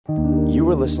You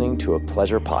are listening to a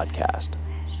Pleasure podcast.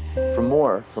 For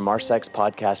more from our Sex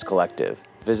Podcast Collective,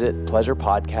 visit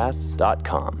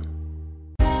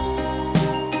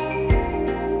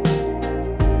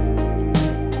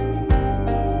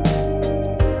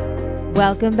pleasurepodcasts.com.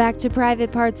 Welcome back to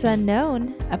Private Parts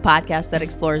Unknown, a podcast that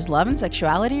explores love and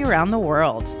sexuality around the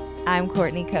world. I'm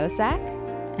Courtney Kosak.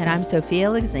 And I'm Sophia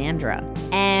Alexandra.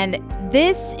 And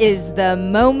this is the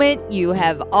moment you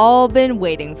have all been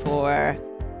waiting for.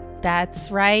 That's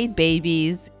right,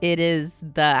 babies. It is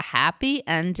the happy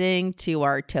ending to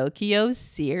our Tokyo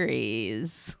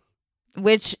series.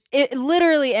 Which it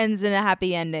literally ends in a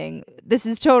happy ending. This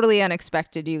is totally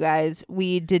unexpected, you guys.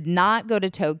 We did not go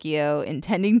to Tokyo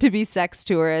intending to be sex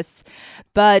tourists,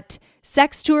 but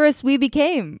sex tourists we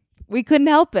became. We couldn't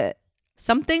help it.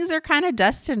 Some things are kind of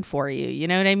destined for you. You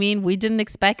know what I mean? We didn't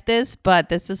expect this, but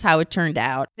this is how it turned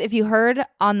out. If you heard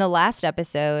on the last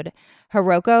episode,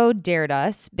 Hiroko dared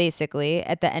us, basically,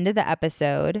 at the end of the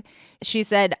episode. She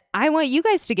said, I want you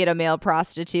guys to get a male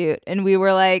prostitute. And we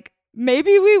were like,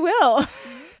 maybe we will.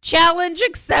 Challenge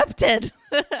accepted.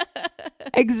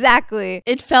 Exactly.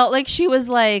 It felt like she was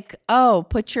like, oh,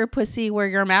 put your pussy where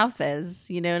your mouth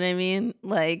is. You know what I mean?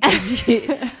 Like,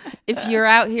 if you're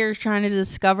out here trying to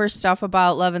discover stuff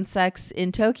about love and sex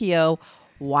in Tokyo,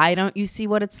 why don't you see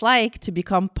what it's like to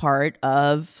become part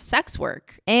of sex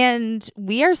work? And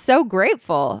we are so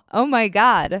grateful. Oh my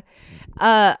God.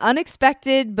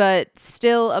 Unexpected, but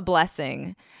still a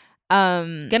blessing.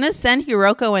 Gonna send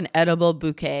Hiroko an edible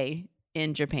bouquet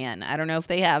in Japan. I don't know if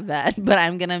they have that, but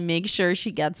I'm gonna make sure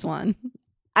she gets one.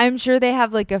 I'm sure they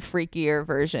have like a freakier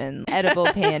version, edible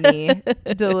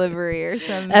panty delivery or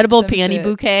some edible some panty shit.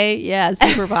 bouquet. Yeah,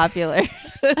 super popular.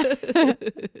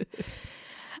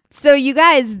 So you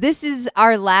guys, this is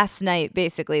our last night,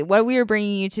 basically. What we are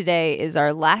bringing you today is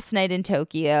our last night in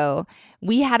Tokyo.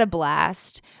 We had a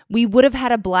blast. We would have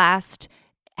had a blast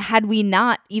had we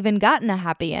not even gotten a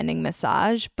happy ending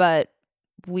massage, but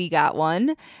we got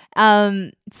one.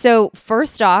 So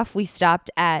first off, we stopped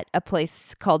at a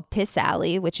place called Piss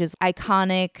Alley, which is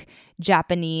iconic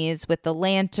Japanese with the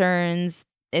lanterns.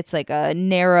 It's like a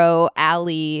narrow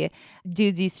alley.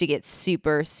 Dudes used to get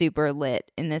super, super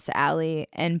lit in this alley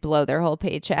and blow their whole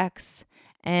paychecks.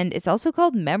 And it's also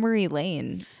called Memory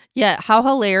Lane. Yeah, how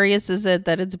hilarious is it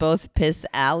that it's both Piss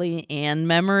Alley and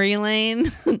Memory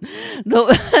Lane?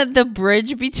 The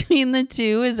bridge between the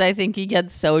two is, I think you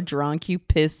get so drunk you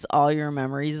piss all your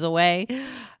memories away.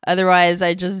 Otherwise,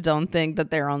 I just don't think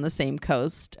that they're on the same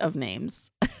coast of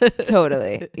names.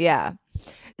 Totally. Yeah.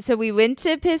 So we went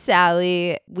to Piss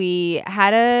Alley. We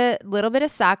had a little bit of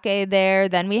sake there.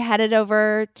 Then we headed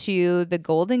over to the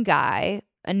Golden Guy,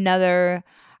 another,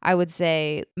 I would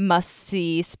say,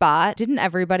 must-see spot. Didn't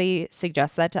everybody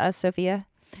suggest that to us, Sophia?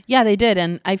 Yeah, they did.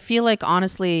 And I feel like,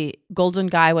 honestly, Golden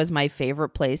Guy was my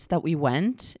favorite place that we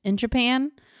went in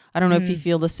Japan. I don't know if you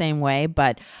feel the same way,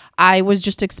 but I was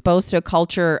just exposed to a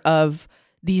culture of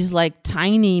these like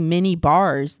tiny mini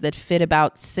bars that fit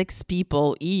about 6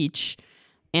 people each.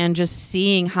 And just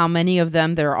seeing how many of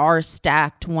them there are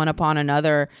stacked one upon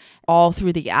another all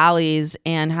through the alleys,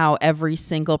 and how every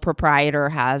single proprietor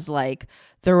has like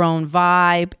their own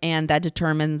vibe, and that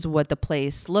determines what the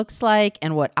place looks like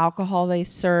and what alcohol they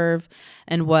serve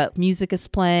and what music is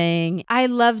playing. I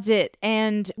loved it.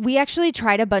 And we actually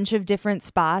tried a bunch of different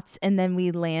spots, and then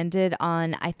we landed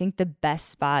on, I think, the best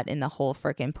spot in the whole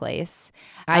freaking place.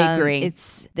 I agree.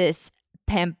 It's this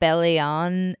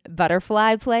Pampellion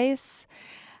butterfly place.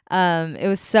 It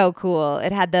was so cool.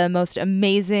 It had the most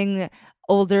amazing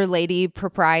older lady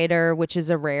proprietor, which is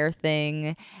a rare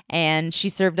thing. And she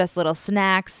served us little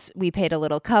snacks. We paid a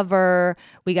little cover.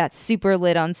 We got super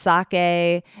lit on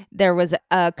sake. There was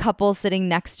a couple sitting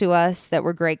next to us that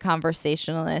were great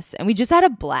conversationalists. And we just had a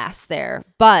blast there.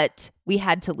 But we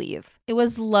had to leave. It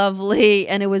was lovely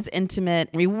and it was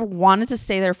intimate. We wanted to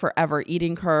stay there forever,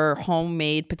 eating her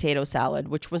homemade potato salad,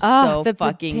 which was so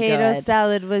fucking good. The potato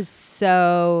salad was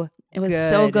so It was good.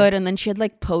 so good. And then she had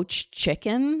like poached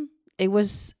chicken. It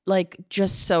was like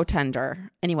just so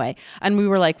tender. Anyway, and we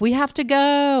were like, we have to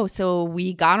go. So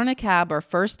we got on a cab, our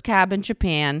first cab in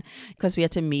Japan, because we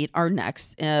had to meet our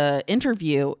next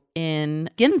interview in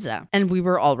Ginza. And we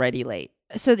were already late.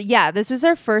 So yeah, this was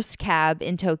our first cab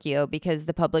in Tokyo because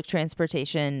the public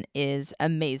transportation is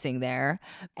amazing there.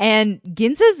 And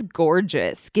Ginza's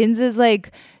gorgeous. Ginza's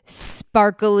like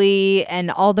sparkly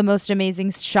and all the most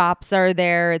amazing shops are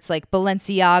there. It's like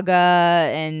Balenciaga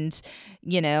and,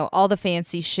 you know, all the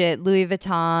fancy shit, Louis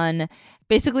Vuitton.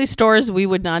 Basically stores we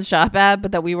would not shop at,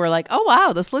 but that we were like, oh,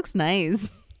 wow, this looks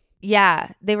nice. Yeah,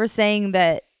 they were saying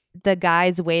that the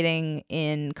guys waiting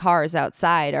in cars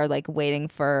outside are like waiting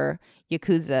for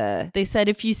Yakuza. They said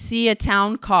if you see a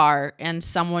town car and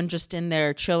someone just in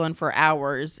there chilling for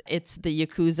hours, it's the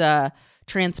Yakuza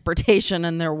transportation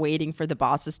and they're waiting for the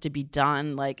bosses to be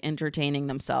done, like entertaining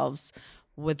themselves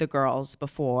with the girls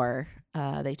before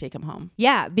they take them home.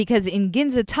 Yeah, because in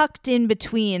Ginza, tucked in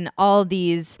between all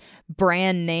these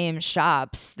brand name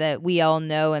shops that we all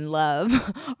know and love,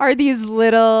 are these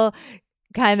little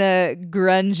kind of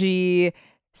grungy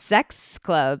sex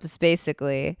clubs,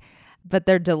 basically. But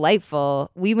they're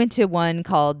delightful. We went to one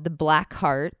called the Black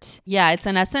Heart. Yeah, it's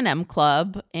an S&M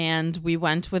club, and we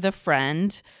went with a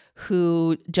friend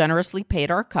who generously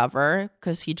paid our cover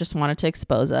because he just wanted to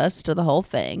expose us to the whole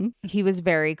thing. He was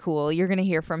very cool. You're going to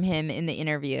hear from him in the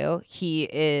interview. He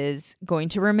is going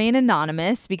to remain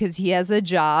anonymous because he has a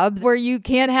job where you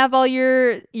can't have all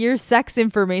your sex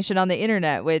information on the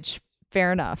internet, which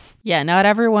fair enough. Yeah, not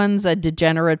everyone's a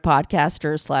degenerate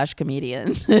podcaster /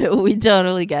 comedian. We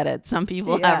totally get it. Some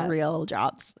people have real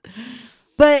jobs.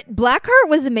 But Blackheart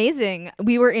was amazing.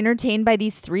 We were entertained by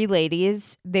these 3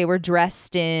 ladies. They were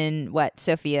dressed in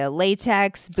Sophia?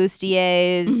 Latex,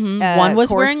 bustiers. Mm-hmm. One was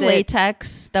corsets. wearing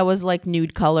latex that was like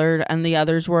nude colored, and the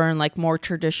others were in like more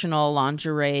traditional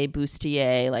lingerie,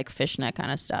 bustier, like fishnet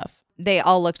kind of stuff. They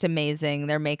all looked amazing.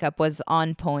 Their makeup was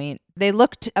on point. They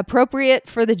looked appropriate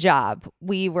for the job.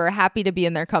 We were happy to be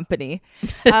in their company.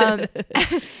 And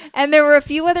there were a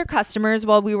few other customers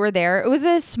while we were there. It was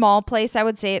a small place. I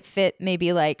would say it fit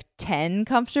maybe like 10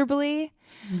 comfortably.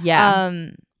 Yeah.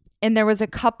 And there was a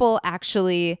couple,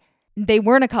 actually. They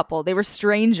weren't a couple. They were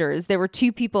strangers. There were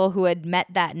 2 people who had met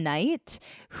that night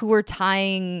who were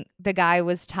the guy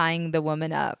was tying the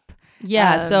woman up.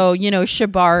 Yeah, so,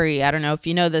 shibari, I don't know if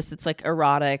you know this, it's like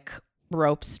erotic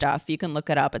rope stuff. You can look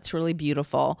it up. It's really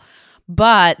beautiful.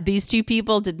 But these 2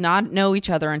 people did not know each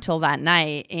other until that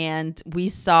night, and we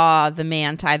saw the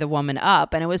man tie the woman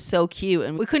up, and it was so cute.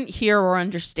 And we couldn't hear or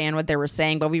understand what they were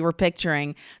saying, but we were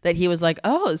picturing that he was like,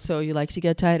 "Oh, so you like to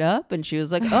get tied up?" And she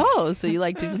was like, "Oh, so you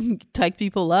like to tie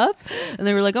people up?" And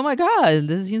they were like, "Oh my God,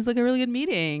 this seems like a really good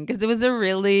meeting," because it was a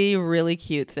really, really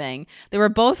cute thing. They were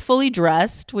both fully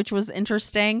dressed, which was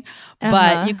interesting,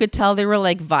 but you could tell they were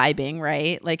like vibing,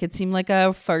 right? Like it seemed like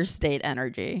a first date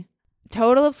energy.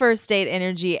 Total first date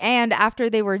energy. And after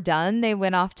they were done, they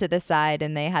went off to the side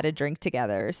and they had a drink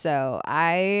together. So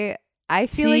I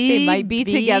feel like they might be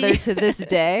together to this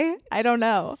day. I don't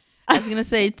know. I was going to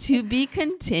say to be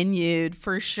continued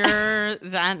for sure.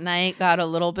 That night got a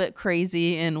little bit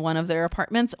crazy in one of their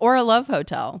apartments or a love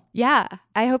hotel. Yeah.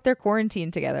 I hope they're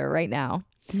quarantined together right now.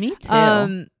 Me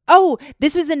too. Oh,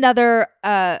 this was another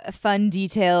fun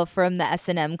detail from the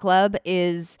S&M club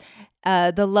is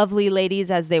the lovely ladies,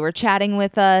 as they were chatting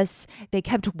with us, they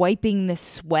kept wiping the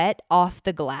sweat off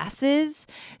the glasses.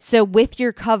 So with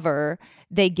your cover,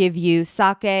 they give you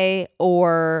sake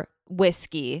or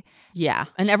whiskey. Yeah.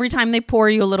 And every time they pour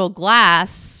you a little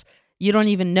glass, you don't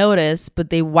even notice,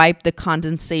 but they wipe the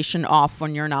condensation off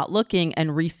when you're not looking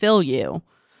and refill you.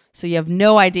 So you have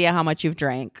no idea how much you've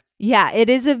drank. Yeah, it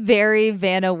is a very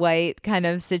Vanna White kind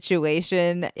of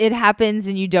situation. It happens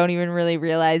and you don't even really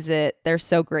realize it. They're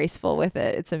so graceful with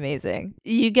it. It's amazing.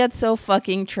 You get so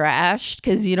fucking trashed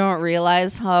because you don't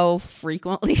realize how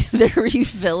frequently they're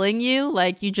refilling you.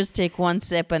 Like you just take one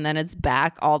sip and then it's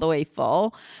back all the way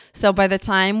full. So by the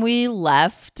time we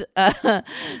left,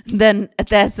 then at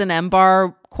the S&M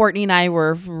bar, Courtney and I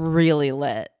were really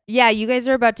lit. Yeah, you guys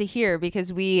are about to hear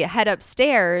because we head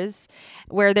upstairs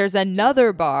where there's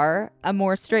another bar, a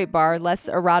more straight bar, less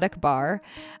erotic bar.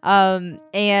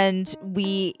 And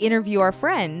we interview our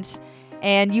friend.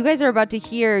 And you guys are about to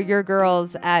hear your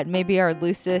girls at maybe our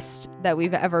loosest that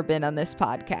we've ever been on this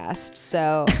podcast.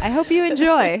 So I hope you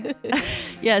enjoy.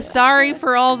 Yeah, sorry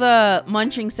for all the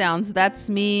munching sounds. That's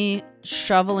me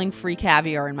shoveling free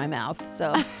caviar in my mouth.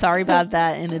 So sorry about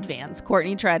that in advance.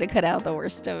 Courtney tried to cut out the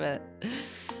worst of it.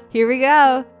 Here we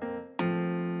go.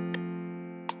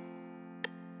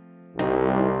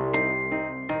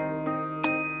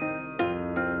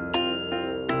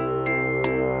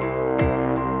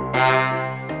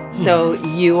 So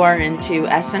you are into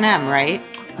S&M, right?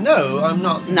 No, I'm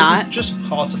not. Not? This is just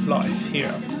part of life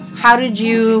here. How did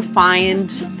you find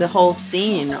the whole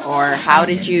scene, or how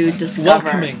did you discover?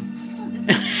 Welcoming.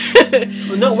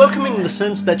 No, welcoming in the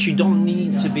sense that you don't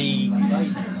need to be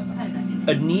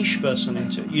a niche person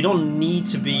into it. You don't need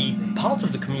to be part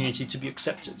of the community to be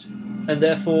accepted. And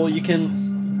therefore you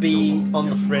can be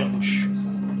on the fringe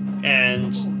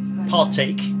and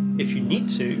partake if you need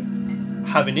to,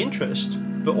 have an interest,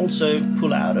 but also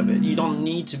pull out of it. You don't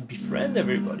need to befriend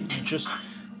everybody. You just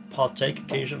partake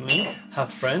occasionally,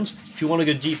 have friends. If you want to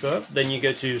go deeper, then you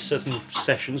go to certain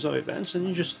sessions or events and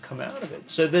you just come out of it.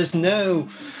 So there's no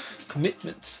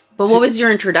commitment. But what was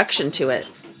your introduction to it?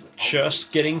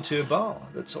 Just getting to a bar.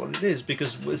 That's all it is,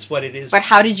 because it's what it is. But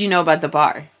how did you know about the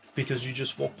bar? Because you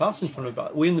just walk past in front of a bar.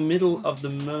 We're in the middle of the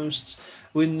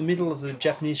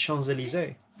Japanese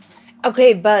Champs-Élysées.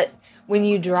 Okay, but when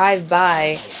you drive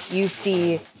by, you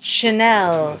see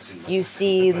Chanel, you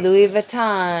see Louis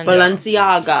Vuitton,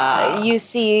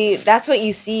 Balenciaga. that's what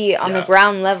you see on the Yeah.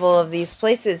 ground level of these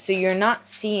places. So you're not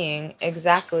seeing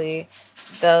exactly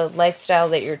the lifestyle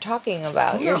that you're talking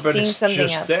about. No, You're but seeing it's something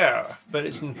just else. there, but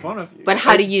it's in front of you. But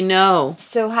how do you know?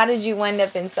 So how did you wind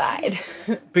up inside?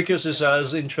 Because it's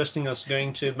as interesting as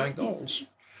going to McDonald's.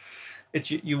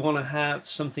 You want to have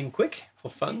something quick for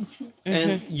fun,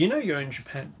 and you know you're in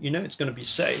Japan. You know it's going to be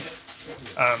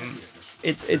safe.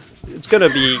 It's going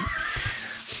to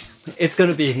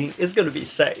be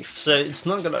safe. So it's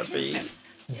not going to be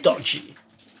dodgy,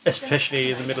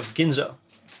 especially in the middle of Ginza.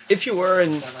 If you were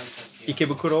in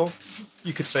Ikebukuro,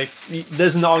 you could say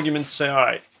there's an argument to say, all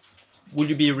right, will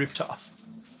you be ripped off?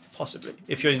 Possibly,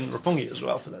 if you're in Roppongi as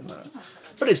well, for that matter.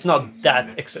 But it's not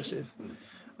that excessive.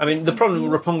 I mean, the problem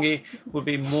with Roppongi would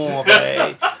be more of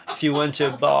a if you went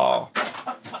to a bar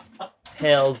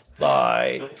held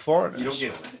by foreigners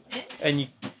and you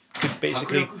could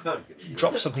basically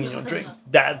drop something in your drink.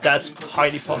 That's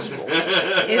highly possible.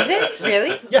 Is it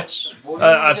really? Yes.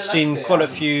 I've seen quite a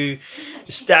few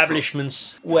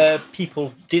establishments where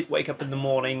people did wake up in the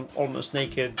morning almost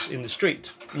naked in the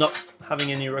street, not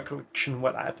having any recollection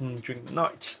what happened during the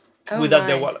night, without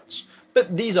their my. wallets.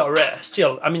 But these are rare.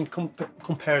 Still, I mean,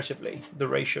 comparatively, the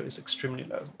ratio is extremely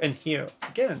low. And here,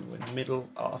 again, we're in the middle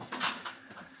of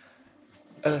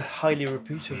a highly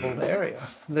reputable area.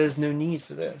 There's no need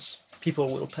for this. People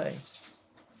will pay.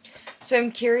 So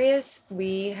I'm curious,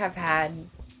 we have had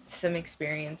some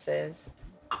experiences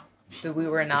that we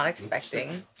were not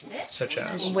expecting, Such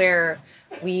as? where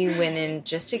we went in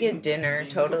just to get dinner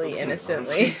totally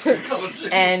innocently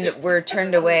and were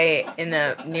turned away in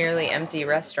a nearly empty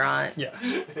restaurant Yeah.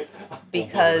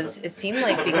 because it seemed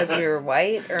like because we were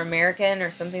white or American or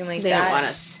something like They that. don't want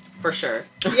us, for sure.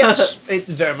 Yes, it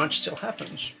very much still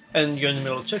happens. And you're in the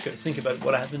middle of Tokyo. Think about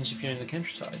what happens if you're in the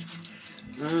countryside.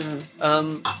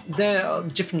 There are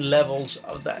different levels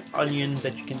of that onion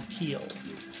that you can peel.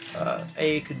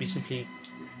 It could be simply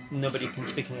nobody can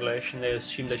speak English and they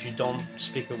assume that you don't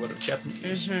speak a word of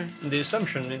Japanese. And the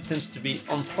assumption it tends to be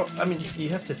I mean, you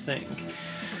have to think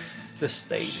the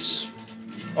States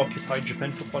occupied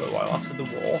Japan for quite a while after the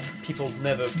war. People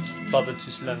never bothered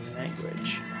to learn the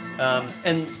language.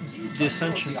 And the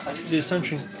assumption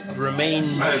remained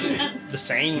the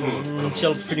same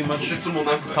until pretty much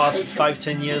the past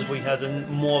 5-10 years we had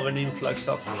more of an influx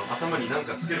of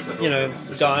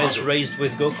guys raised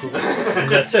with Goku,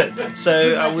 and that's it.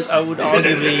 So I would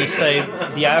arguably say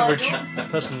the average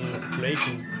person in the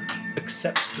population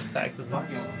accepts the fact that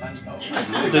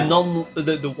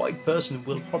the white person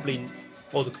will probably,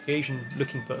 or the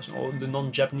Caucasian-looking person, or the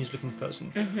non-Japanese-looking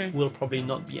person, will probably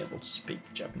not be able to speak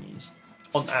Japanese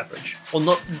on average, or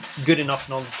not good enough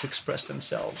in order to express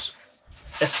themselves,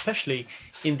 especially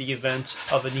in the event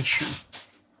of an issue.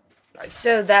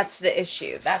 So that's the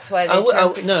issue. That's why they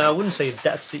I wouldn't say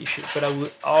that's the issue, but I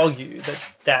would argue that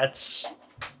that's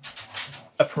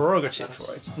a prerogative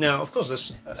for it. Now, of course,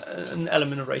 there's an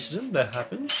element of racism that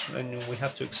happens, and we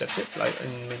have to accept it.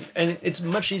 And it's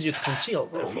much easier to conceal,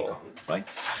 therefore, right?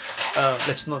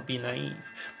 Let's not be naive.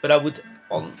 But I would,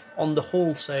 on the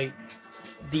whole, say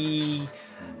the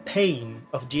pain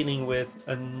of dealing with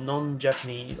a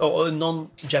non-Japanese or a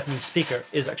non-Japanese speaker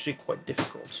is actually quite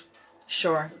difficult.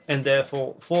 Sure. And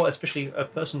therefore, for especially a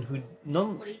person who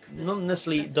not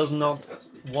necessarily does not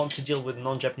want to deal with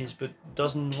non-Japanese, but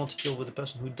doesn't want to deal with a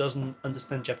person who doesn't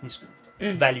understand Japanese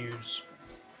values,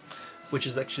 which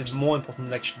is actually more important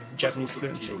than actually Japanese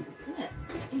fluency.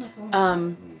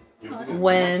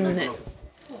 When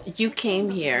you came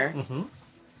here,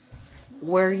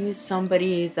 were you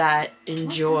somebody that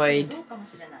enjoyed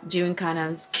doing kind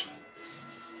of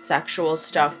sexual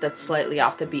stuff that's slightly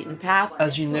off the beaten path?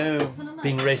 As you know,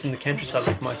 being raised in the countryside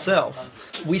like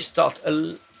myself, we start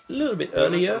a little bit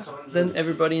earlier than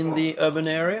everybody in the urban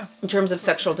area. In terms of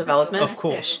sexual development? Of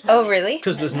course. Oh, really?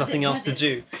 Because there's nothing else to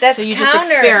do. That's So you just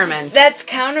experiment. That's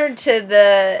counter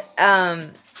to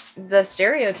the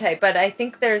stereotype, but I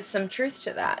think there's some truth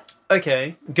to that.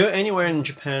 Okay, go anywhere in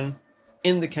Japan,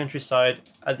 in the countryside,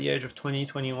 at the age of 20,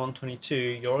 21, 22,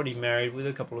 you're already married with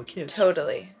a couple of kids.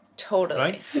 Totally.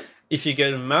 Right? If you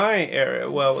go to my area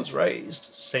where I was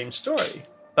raised, same story.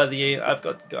 I've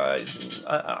got guys.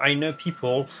 I know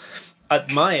people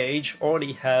at my age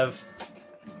already have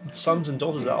sons and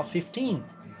daughters that are 15,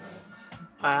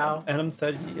 Wow. and I'm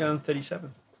 30. I'm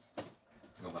 37.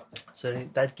 So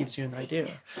that gives you an idea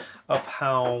of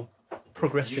how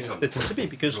progressive they tend to be,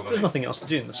 because there's nothing else to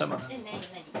do in the summer.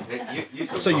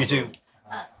 So you do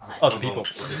other people.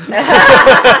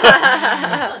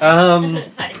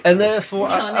 And therefore,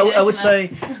 I would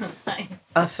say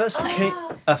I first came.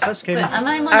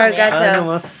 Arigato.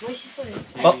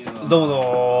 Oh,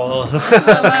 no.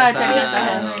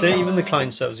 See, even the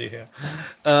client serves you here.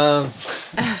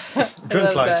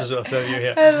 Drunk clients as well serve you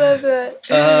here. I love it.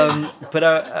 But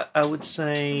I would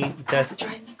say that.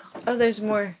 Oh, there's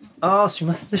more. あー、すい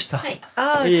ませんでした。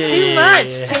 Oh, Yeah. too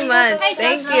much. Too much.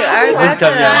 Thank you. Nice.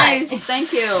 Arigato.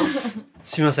 Thank you.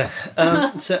 すいません。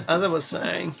So as I was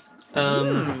saying,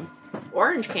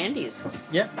 Orange candies.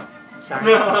 yeah, Sorry.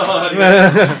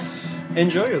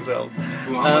 enjoy yourselves.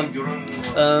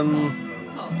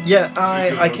 Yeah,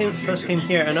 I first came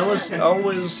here, and I was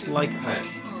always like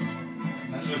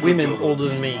women older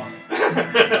than me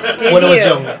Did when I was you?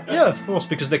 younger. Yeah, of course,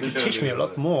 because they could teach me a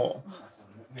lot more.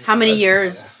 How many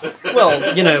years?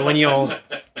 Well, you know, when you're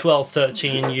 12,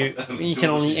 13, you can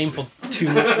only aim for 2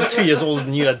 years older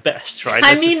than you at best, right?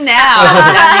 I That's- mean now.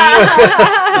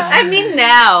 I mean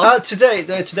now. today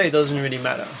doesn't really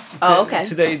matter. Oh, okay.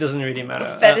 Today it doesn't really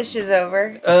matter. Fetish is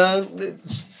over.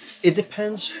 It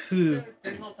depends who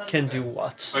can do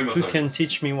what, who can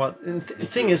teach me what. And the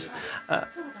thing is,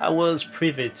 I was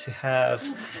privy to have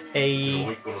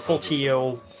a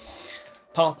 40-year-old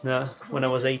partner when I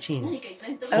was 18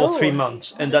 for 3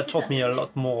 months, and that taught me a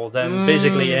lot more than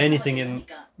basically anything in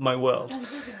my world.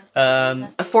 A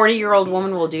 40-year-old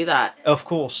woman will do that. Of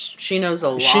course. She knows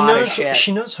a lot of shit.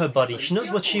 She knows her body. She knows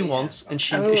what she wants, and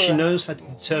she knows how to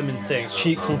determine things.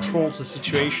 She controls the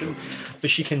situation, but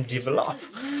she can develop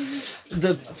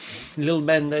the little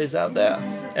man that is out there.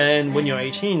 And when you're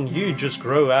 18, you just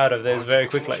grow out of this very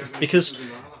quickly, because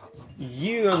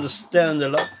you understand a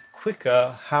lot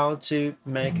quicker how to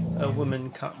make a woman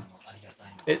come.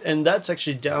 And that's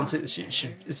actually down to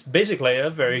it's basically a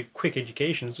very quick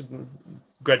education. It's a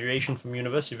graduation from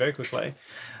university very quickly.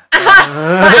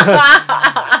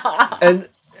 And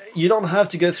you don't have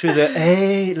to go through the,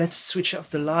 hey, let's switch off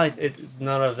the light. It's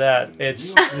none of that.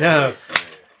 It's, no.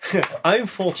 I'm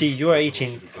 40, you're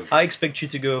 18. I expect you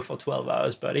to go for 12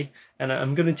 hours, buddy. And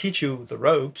I'm going to teach you the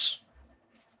ropes.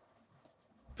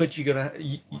 But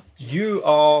you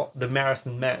are the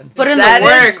marathon man. Put in That the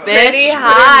work, is bitch. pretty Put in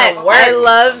hot. the work. I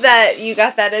love that you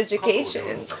got that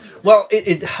education. Well,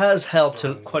 it has helped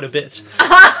quite a bit.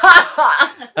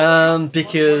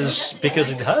 Because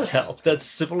it has helped. That's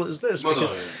simple as this.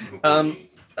 Because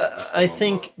I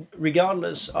think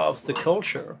regardless of the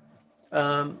culture,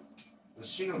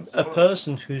 a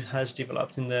person who has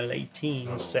developed in their late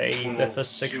teens, say their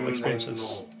first sexual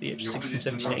experiences, the age of 16,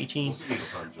 17, 18,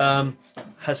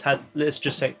 has had, let's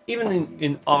just say, even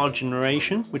in our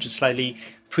generation, which is slightly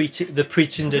the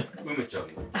pre-Tinder.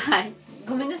 はい。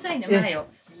ごめんなさいね、前を。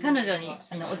彼女に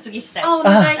お継ぎしたい。お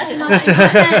願いします。すいま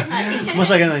せん。申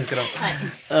し訳ないですけど。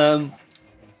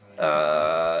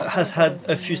Has had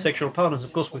a few sexual partners,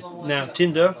 of course, with now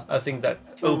Tinder. I think that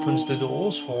opens the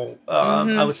doors for,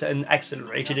 I would say, an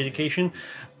accelerated education.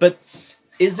 But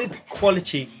is it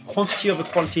quality? Quantity over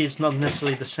quality is not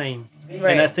necessarily the same.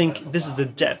 Right. And I think this is the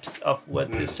depth of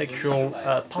what the sexual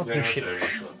partnership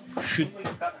should.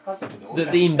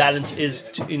 The imbalance is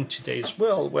in today's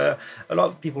world, where a lot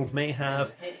of people may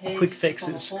have quick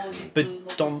fixes, but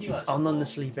are not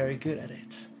necessarily very good at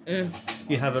it.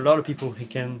 You have a lot of people who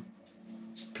can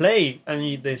play,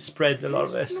 and they spread a lot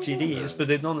of STDs, but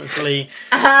they're not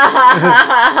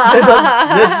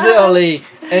necessarily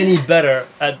any better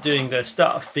at doing their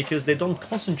stuff, because they don't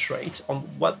concentrate on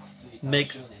what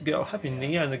makes girl happy.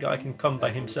 Yeah, and the guy can come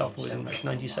by himself within like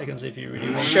 90 seconds if he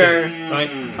really wants Sure. to. Right?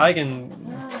 I can.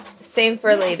 Same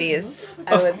for ladies,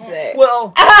 I would say.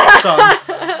 Well, some.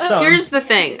 Here's the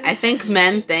thing. I think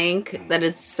men think that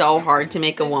it's so hard to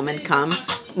make a woman come.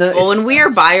 No, Well, when we are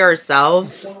by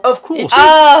ourselves, of course,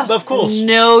 of course.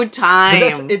 no But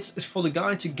time. it's for the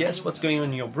guy to guess what's going on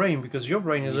in your brain, because your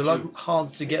brain is a lot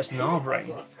harder to guess than our brain.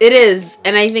 It is,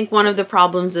 and I think one of the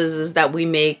problems is that we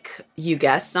make you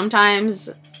guess sometimes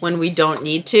when we don't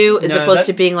need to, as No, opposed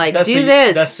to being like, that's do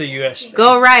That's this, the US thing.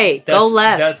 go right, go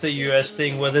left. That's the US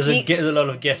thing, where there's a lot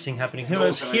of guessing happening.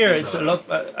 Whereas here, it's a lot.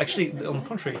 Actually, on the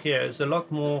contrary, here it's a lot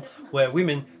more where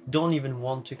women don't even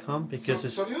want to come because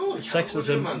sex is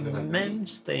a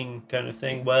men's thing kind of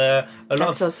thing where a lot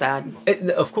That's so sad.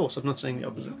 of course, I'm not saying the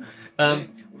opposite.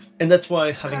 And that's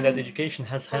why having that education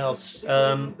has helped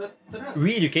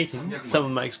re-educating some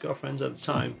of my ex-girlfriends at the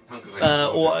time,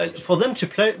 or for them to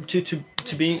play,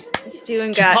 to be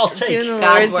Doing partake. the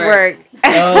God's Lord's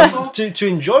work. to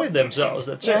enjoy themselves.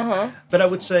 That's it. But I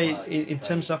would say in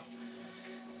terms of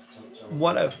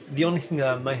the only thing that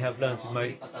I may have learned in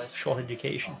my short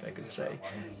education, if I could say,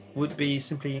 would be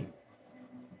simply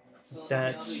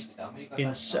that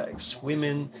in sex,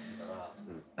 women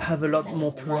have a lot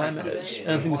more parameters.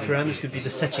 And I think the parameters could be the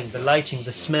setting, the lighting,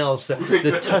 the smells,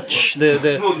 the touch,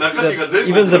 even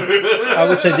I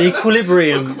would say the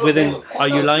equilibrium within are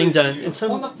you lying down. And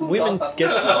some women get,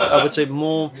 I would say,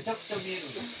 more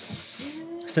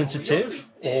sensitive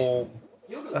or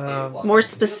More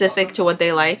specific to what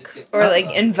they like. Or like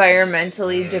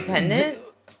environmentally dependent.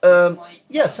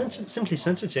 Simply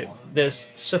sensitive. There's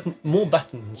certain more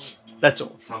buttons. That's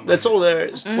all. That's all there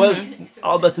is. Whereas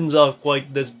our buttons are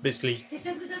quite. There's basically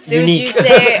So unique. would you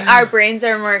say our brains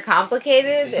are more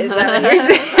complicated? Is that what you're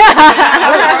saying?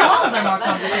 Our hormones are more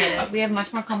complicated. We have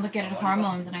much more complicated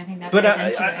hormones, and I think that But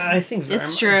plays into it. I think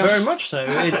It's true. very much so.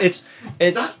 It's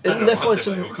and therefore it's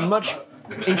a much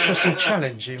interesting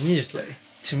challenge immediately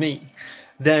to me.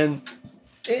 Then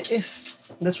if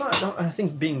that's right, I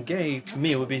think being gay for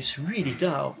me would be really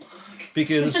dull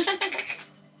because.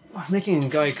 Making a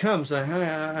guy come, so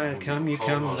I come, you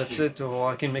come, that's it,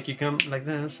 or I can make you come like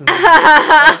this, and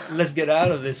let's get out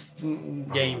of this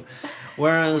game.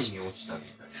 Whereas,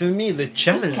 for me, the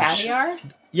challenge. Caviar?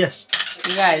 Yes.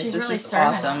 You guys, She's this really is serving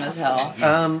awesome us. as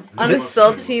hell. On a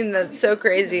saltine, that's so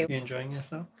crazy. You enjoying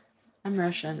yourself? I'm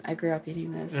Russian. I grew up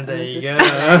eating this. And there This you is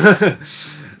go. so-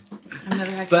 I've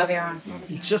never had But- caviar on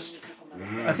salty. Just,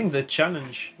 I think the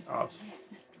challenge of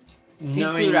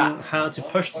knowing Figura. how to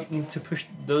push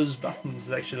those buttons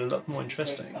is actually a lot more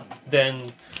interesting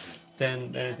than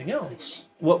anything else.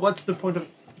 What's the point of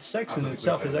sex in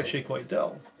itself is actually quite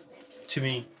dull to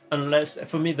me, unless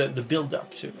for me the build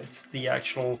up to it, the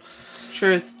actual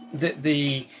Truth.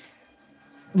 the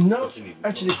no,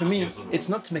 actually for me it's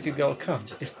not to make a girl come,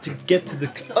 it's to get to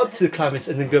up to the climax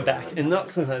and then go back, and not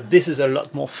this is a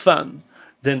lot more fun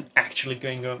than actually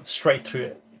going straight through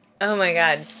it. Oh my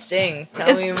God, Sting. Tell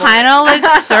me It's more. kind of like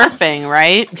surfing,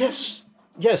 right?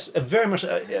 Yes, very much.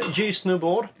 Do you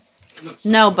snowboard?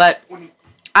 No, but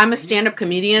I'm a stand-up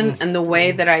comedian, and the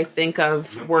way that I think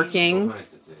of working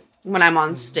when I'm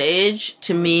on stage,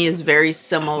 to me, is very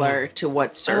similar to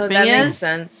what surfing that is. makes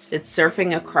sense. It's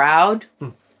surfing a crowd,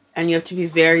 and you have to be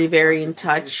very, very in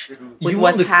touch with You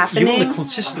what's want happening. You want the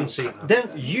consistency. Then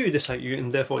you decide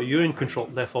and therefore you're in control.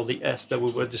 Therefore the S that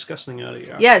we were discussing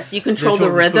earlier. Yes, you control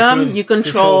the rhythm. You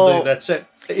control. That's it.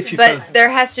 If you But there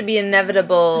has to be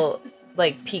inevitable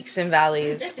like peaks and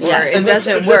valleys, or Yes. it and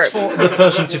doesn't that's work. for the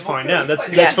person to find out. That's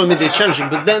Yes. for me the challenging.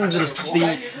 But then there's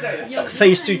the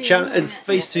phase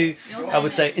two. I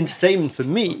would say entertainment for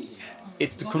me.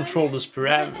 It's to control those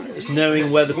parameters,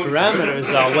 knowing where the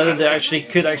parameters are, whether they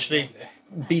could actually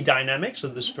be dynamic, so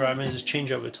those parameters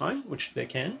change over time, which they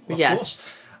can, of course.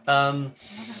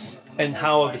 And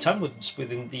how over time it's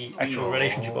within the actual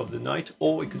relationship of the night,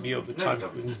 or it could be over time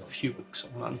within a few weeks or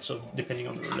months, or depending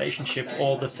on the relationship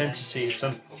or the fantasy.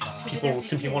 Some people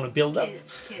simply want to build up,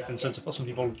 and so for some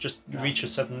people just reach a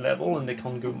certain level and they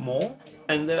can't go more,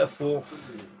 and therefore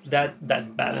that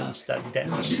balance, that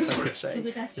dance, I could say,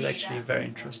 is actually very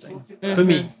interesting for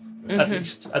me, at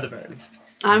the very least.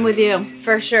 I'm with you.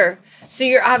 For sure. So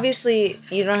you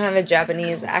don't have a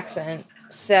Japanese accent.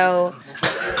 So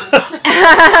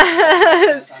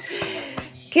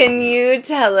can you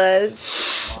tell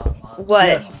us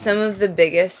what some of the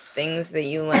biggest things that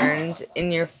you learned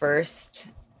in your first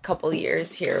couple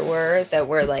years here were that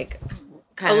were like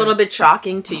kind A little bit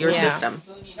shocking to your Yeah. system.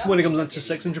 When it comes down to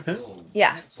sex in Japan?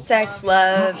 Yeah. Sex,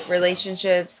 love,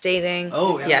 relationships, dating.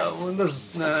 Oh, yeah. Yes.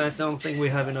 I don't think we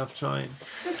have enough time.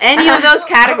 Any of those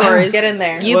categories, get in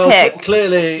there. You pick.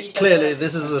 Clearly,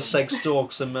 this is a sex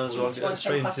talk, so may as well get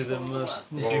straight into the most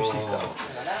juicy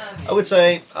stuff. I would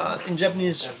say, in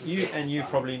Japanese, you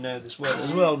probably know this word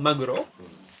as well, maguro.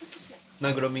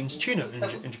 Maguro means tuna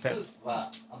in Japan.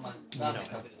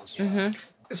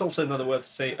 It's also another word to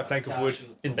say a plank of wood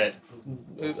in bed.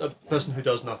 A person who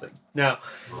does nothing. Now,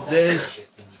 there's...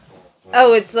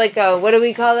 Oh, it's like what do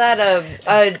we call that?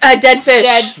 A dead fish.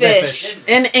 dead fish.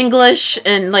 In English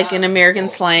and like in American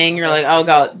slang, you're like, oh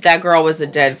god, that girl was a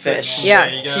dead fish. Yeah.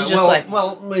 There you go. She's just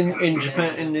well, in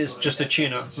Japan, it's just a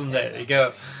tuna. And there you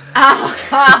go. Oh,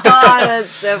 that's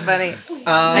so funny.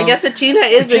 I guess a tuna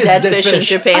is a is dead dead fish in fish.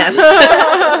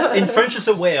 Japan. In French, it's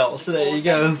a whale. So there you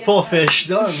go. Poor fish.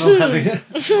 Not having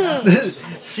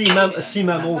sea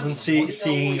mammals and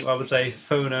sea I would say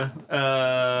fauna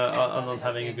are not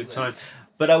having a good time.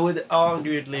 But I would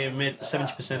arguably admit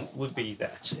 70% would be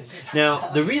that. Now,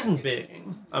 the reason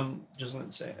being, I'm just going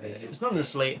to say, it's not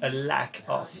necessarily a lack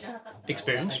of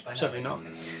experience, certainly not,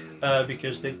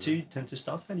 because they too tend to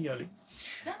start fairly early.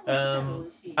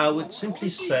 I would simply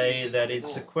say that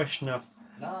it's a question of,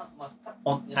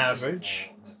 on average,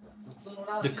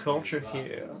 the culture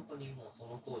here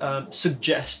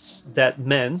suggests that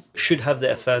men should have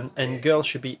their fun and girls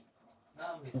should be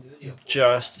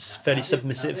just fairly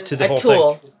submissive to the whole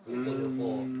tool.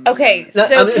 thing. Okay, No,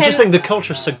 so I'm just saying the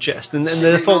culture suggests, and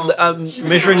therefore I'm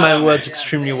measuring my words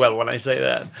extremely well when I say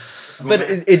that. But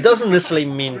it doesn't necessarily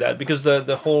mean that, because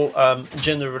the whole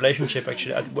gender relationship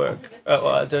actually at work,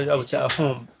 I would say at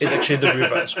home, is actually the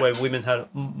reverse, where women have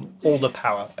all the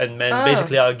power and men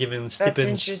basically are given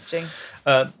stipends. That's interesting.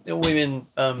 Women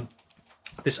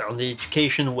decide on the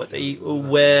education,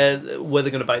 where they're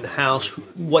going to buy the house,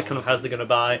 what kind of house they're going to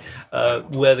buy,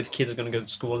 where the kids are going to go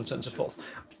to school, and so on and so forth.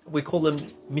 We call them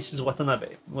Mrs.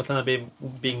 Watanabe. Watanabe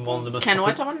being one of the most. Ken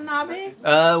Watanabe?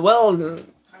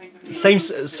 Same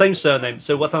surname.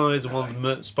 So Watanabe is one of the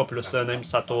most popular surnames.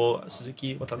 Sato,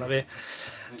 Suzuki, Watanabe.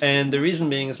 And the reason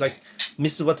being is like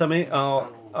Mrs. Watanabe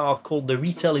are called the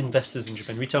retail investors in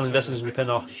Japan. Retail investors in Japan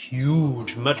are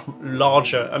huge, much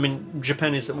larger. I mean,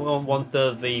 Japan is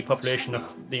 1/3 the population of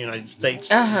the United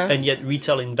States, and yet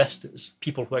retail investors,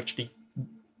 people who actually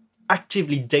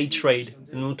actively day trade,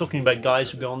 and we're talking about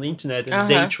guys who go on the internet and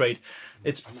day trade,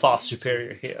 it's far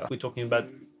superior here. We're talking about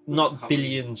not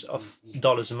billions of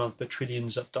dollars a month, but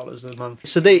trillions of dollars a month.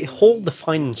 So they hold the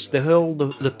finance, they hold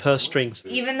the purse strings.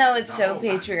 Even though it's so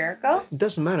patriarchal? It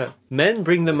doesn't matter. Men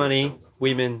bring the money,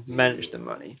 women manage the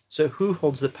money. So who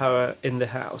holds the power in the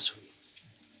house?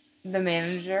 The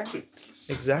manager?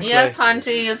 Exactly. Yes,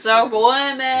 hunty, it's our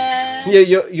women.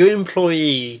 Your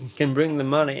employee can bring the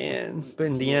money in, but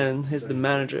in the end, it's the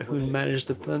manager who manages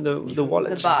the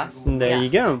wallet. The boss. And there you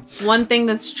go. One thing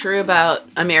that's true about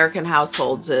American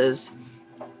households is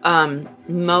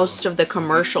most of the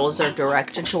commercials are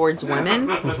directed towards women.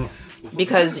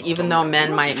 Because even though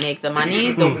men might make the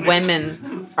money, the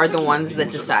women are the ones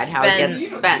that decide how it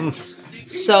gets spent.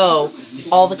 So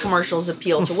all the commercials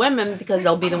appeal to women because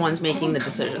they'll be the ones making the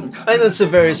decisions. And it's a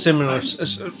very similar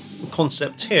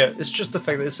concept here. It's just the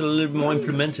fact that it's a little more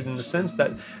implemented in the sense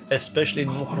that, especially in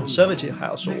more conservative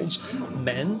households,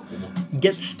 men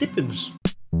get stipends.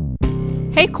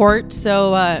 Hey, Court.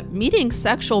 So meeting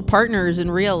sexual partners in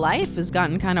real life has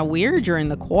gotten kind of weird during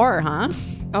the quar, huh?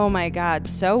 Oh my God,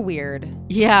 so weird.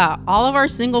 Yeah, all of our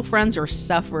single friends are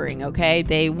suffering, okay?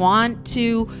 They want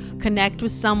to connect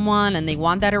with someone and they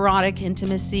want that erotic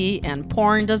intimacy, and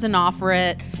porn doesn't offer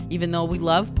it, even though we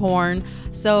love porn.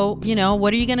 So,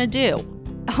 what are you gonna do?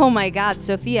 Oh my God,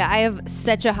 Sophia, I have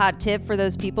such a hot tip for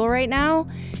those people right now.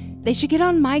 They should get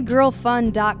on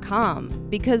mygirlfund.com,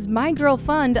 because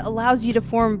MyGirlFund allows you to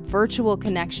form virtual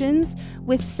connections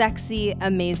with sexy,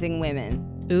 amazing women.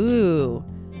 Ooh.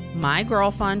 My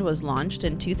Girl Fund was launched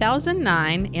in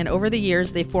 2009, and over the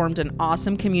years, they formed an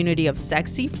awesome community of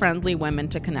sexy, friendly women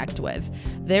to connect with.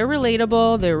 They're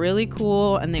relatable, they're really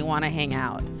cool, and they want to hang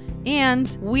out.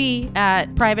 And we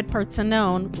at Private Parts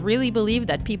Unknown really believe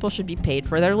that people should be paid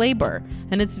for their labor.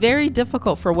 And it's very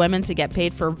difficult for women to get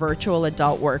paid for virtual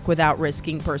adult work without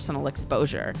risking personal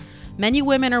exposure. Many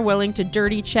women are willing to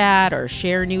dirty chat or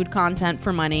share nude content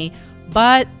for money,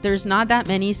 but there's not that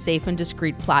many safe and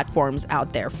discreet platforms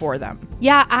out there for them.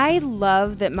 Yeah, I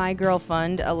love that My Girl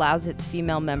Fund allows its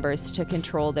female members to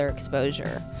control their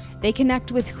exposure. They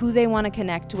connect with who they want to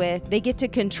connect with, they get to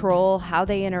control how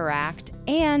they interact,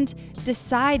 and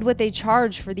decide what they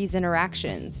charge for these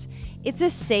interactions. It's a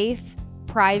safe,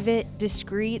 private,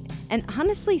 discreet, and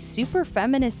honestly super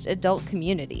feminist adult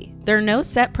community. There are no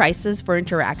set prices for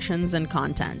interactions and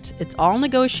content. It's all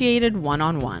negotiated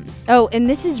one-on-one. Oh, and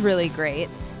this is really great.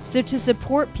 So to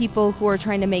support people who are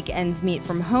trying to make ends meet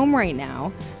from home right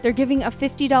now, they're giving a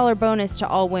 $50 bonus to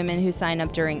all women who sign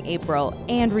up during April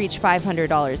and reach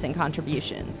 $500 in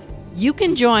contributions. You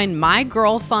can join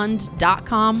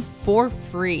mygirlfund.com for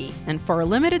free. And for a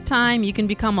limited time, you can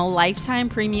become a lifetime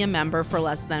premium member for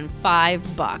less than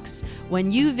 $5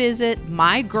 when you visit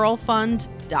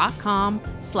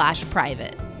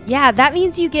mygirlfund.com/private. Yeah, that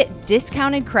means you get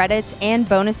discounted credits and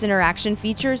bonus interaction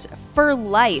features for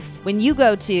life when you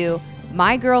go to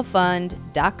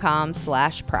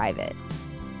mygirlfund.com/private.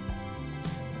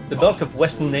 The bulk of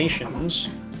Western nations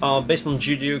are based on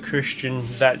Judeo-Christian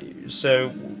values. So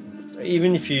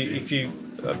even if you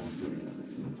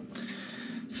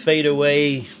fade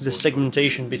away the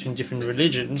segmentation between different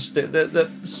religions,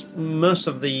 most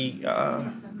of the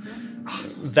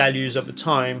values of the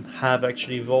time have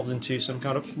actually evolved into some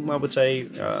kind of, I would say,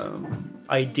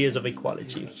 ideas of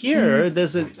equality. Here,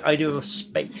 there's an idea of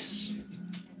space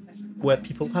where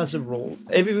people has a role.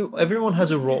 Everyone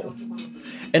has a role.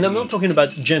 And I'm not talking about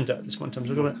gender at this point. I'm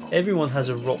talking about everyone has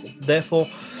a role. Therefore,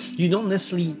 you don't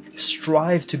necessarily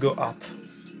strive to go up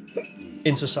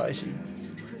in society.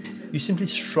 You simply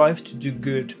strive to do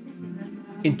good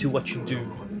into what you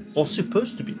do or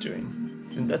supposed to be doing.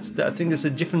 And I think there's a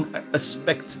different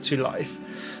aspect to life.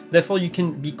 Therefore, you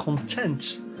can be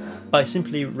content by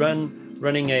simply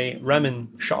running a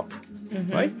ramen shop,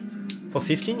 right? For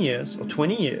 15 years or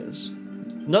 20 years,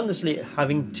 not necessarily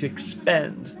having to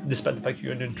expand, despite the fact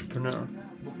you're an entrepreneur,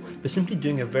 but simply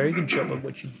doing a very good job of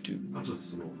what you do,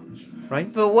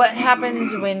 right? But what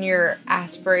happens when your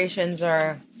aspirations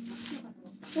are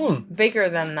bigger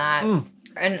than that?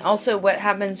 And also, what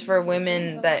happens for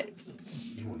women that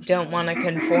don't want to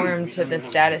conform to the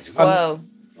status quo?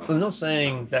 I'm not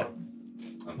saying that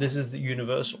this is the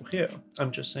universal here.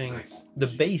 I'm just saying the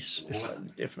base is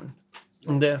slightly different.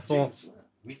 And therefore,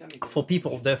 for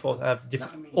people, therefore, have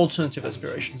different alternative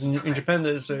aspirations. In Japan,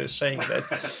 there's a saying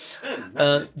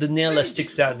that the nail that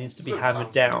sticks out needs to be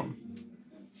hammered down.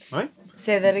 Right?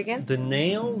 Say that again? The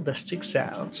nail that sticks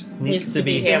out needs to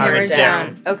be hammered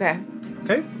down. Okay.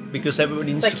 Okay? Because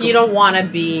everybody needs It's like you don't want to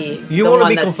be the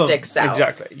one that sticks out.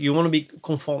 Exactly. You want to be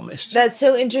conformist. That's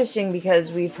so interesting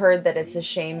because we've heard that it's a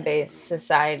shame-based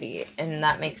society, and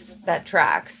that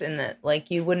tracks, and that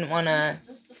like you don't want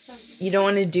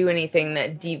to do anything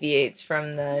that deviates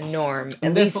from the norm,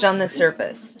 at least on the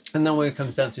surface. And then when it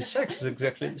comes down to sex, it's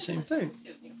exactly the same thing.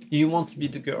 You want to be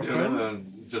the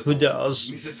girlfriend who does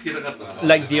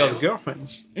like the other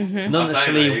girlfriends, not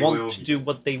necessarily want to do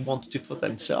what they want to do for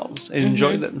themselves and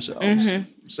enjoy themselves.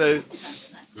 So,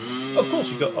 of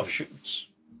course, you got offshoots.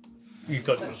 You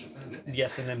got the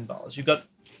S&M bars. You got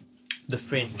the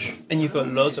fringe, and you've got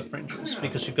loads of fringes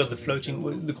because you've got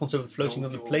the concept of floating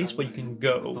on the place where you can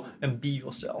go and be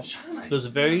yourself. Those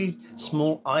very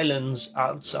small islands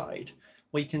outside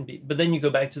where you can be, but then you go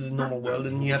back to the normal world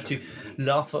and you have to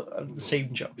laugh at the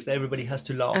same jokes that everybody has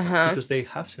to laugh at because they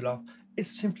have to laugh. It's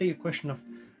simply a question of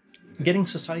getting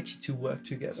society to work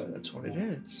together. That's what it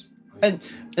is, and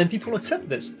people accept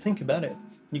this. Think about it.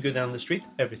 You go down the street,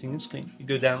 everything is clean. You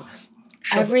go down.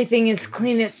 Everything is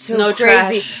clean. It's so No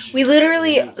crazy. trash. We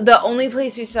literally, the only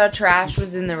place we saw trash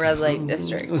was in the red light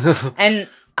district, and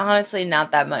honestly,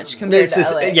 not that much compared to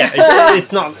LA.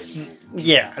 It's not.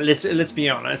 Yeah, let's be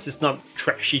honest. It's not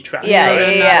trashy trash.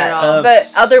 Yeah. But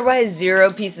otherwise,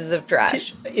 0 pieces of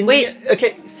trash. Okay.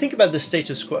 Think about the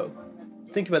status quo.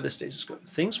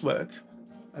 Things work.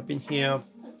 I've been here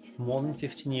more than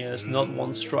 15 years. Not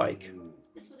one strike.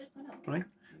 Right.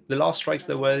 The last strikes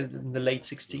there were in the late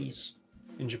 60s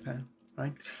in Japan.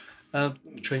 Right.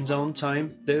 Trains are on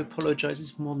time. They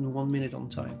apologize for more than 1 minute on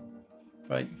time.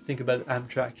 Right. Think about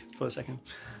Amtrak for a second.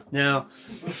 Now.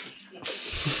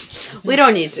 We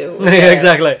don't need to. Yeah,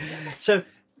 exactly. So,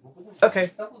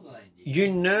 okay,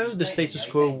 you know the status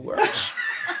quo works.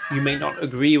 You may not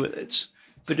agree with it,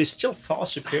 but it's still far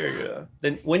superior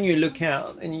than when you look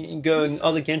out and you go in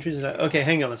other countries and like, okay,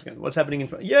 hang on a second, what's happening in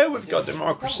France? Yeah, we've got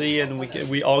democracy and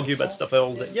we argue about stuff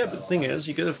all day. Yeah, but the thing is,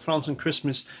 you go to France on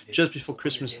Christmas, just before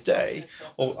Christmas Day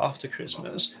or after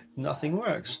Christmas, nothing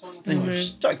works. Then you're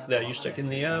stuck there, you're stuck in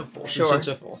the airport, and so on and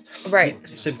so forth. Right.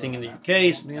 Same thing in the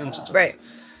UK, something else. And so Right.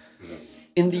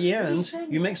 in the end,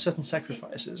 you make certain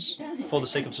sacrifices for the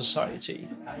sake of society,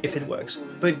 if it works.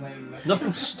 But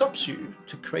nothing stops you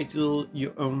to create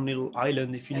your own little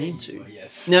island if you need to.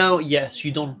 Now, yes,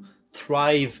 you don't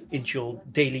thrive into your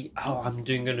daily,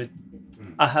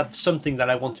 I have something that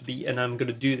I want to be and I'm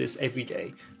going to do this every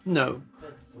day. No.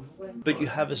 But you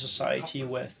have a society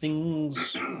where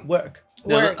things work.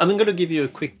 Now, I'm going to give you a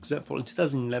quick example. In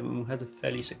 2011, we had a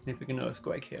fairly significant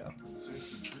earthquake here.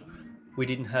 We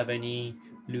didn't have any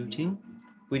looting.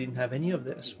 We didn't have any of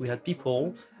this. We had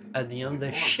people at the end of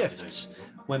their shifts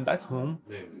went back home,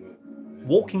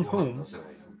 walking home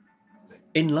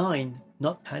in line,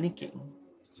 not panicking.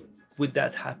 Would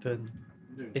that happen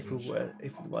if it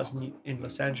was in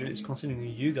Los Angeles, considering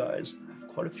you guys have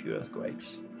quite a few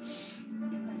earthquakes?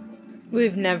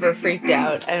 We've never freaked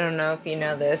out. I don't know if you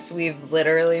know this. We've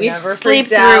literally We've never slept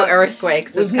freaked out. through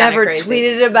earthquakes. We've It's kinda never crazy.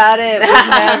 tweeted about it. We've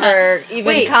never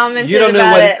even commented You don't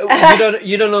know about it.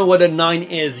 you don't know what a 9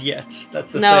 is yet.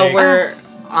 That's the No,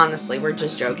 thing. we're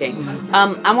just joking.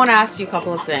 I want to ask you a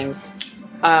couple of things.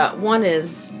 One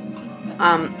is,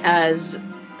 as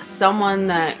someone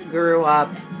that grew up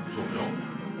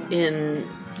in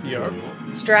Europe.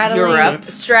 Europe,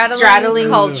 straddling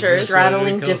cultures.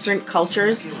 straddling different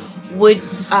cultures, would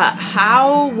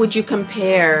how would you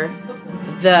compare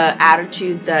the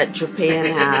attitude that Japan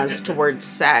has towards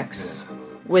sex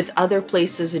with other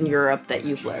places in Europe that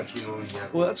you've lived?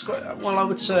 Well, that's quite. Well, I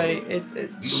would say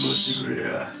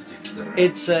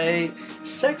it's a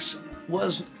sex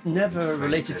was never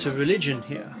related to religion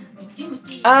here.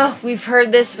 Oh, we've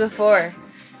heard this before.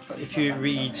 If you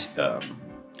read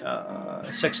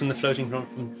Sex and the Floating Ground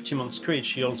from Timon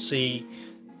Screech, you'll see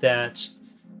that.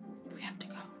 We have to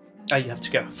go. Oh, you have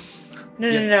to go.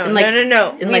 No.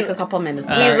 In like a couple minutes.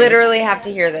 We literally have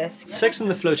to hear this. Sex and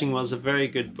the Floating was a very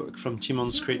good book from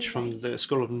Timon Screech from the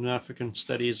School of African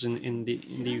Studies in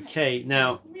the UK.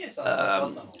 Now,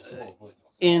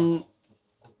 in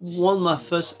one of my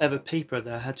first ever paper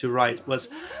that I had to write was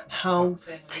how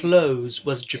close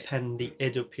was Japan the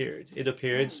Edo period. Edo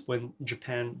periods when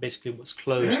Japan basically was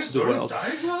closed to the world.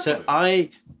 So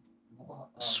I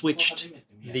switched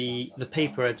the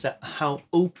paper and said how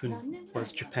open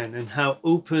was Japan and how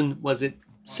open was it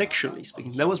sexually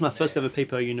speaking. That was my first ever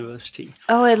paper at university.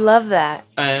 Oh, I love that.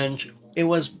 And it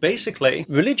was basically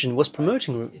religion was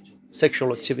promoting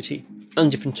sexual activity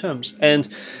on different terms. And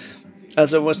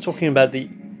as I was talking about the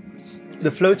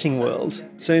floating world,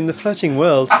 so in the floating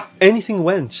world, anything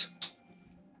went.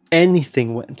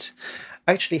 Anything went.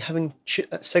 Actually, having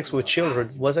sex with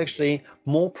children was actually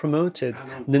more promoted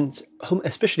than,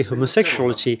 especially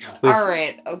homosexuality. All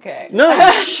right, okay. No.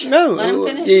 Let him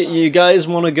finish. You guys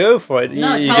want to go for it.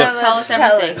 No, You tell us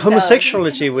everything.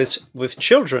 homosexuality with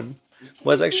children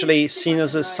was actually seen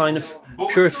as a sign of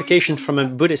purification from a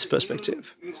Buddhist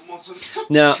perspective.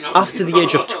 Now, after the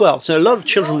age of 12, so a lot of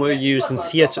children were used in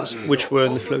theaters, which were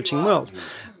in the floating world.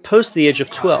 Post the age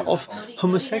of 12,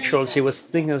 homosexuality was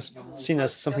seen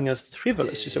as something as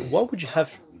frivolous. You said, why would you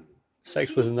have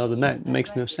sex with another man? It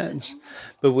makes no sense.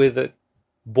 But with a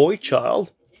boy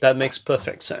child, that makes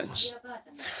perfect sense.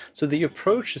 So the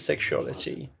approach to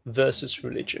sexuality versus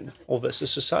religion or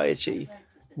versus society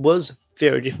was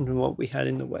very different from what we had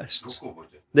in the West.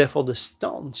 Therefore, the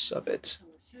stance of it,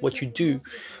 what you do,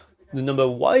 the number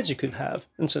of wives you could have,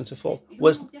 and so on and so forth,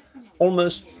 was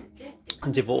almost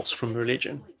divorced from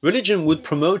religion. Religion would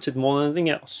promote it more than anything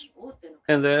else.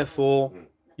 And therefore,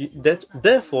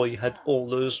 you had all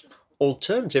those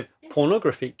alternative.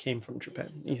 Pornography came from Japan.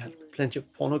 You had plenty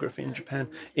of pornography in Japan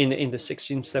in the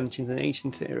 16th, 17th, and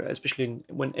 18th era, especially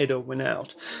when Edo went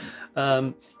out.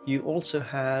 You also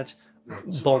had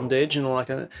bondage and all that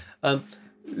kind of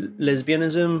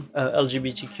lesbianism,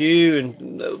 LGBTQ,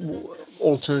 and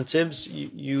alternatives.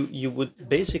 You would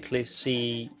basically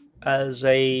see as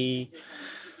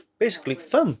basically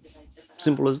fun,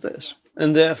 simple as this.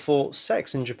 And therefore,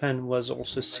 sex in Japan was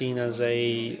also seen as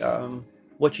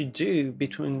what you do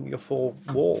between your four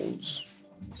walls.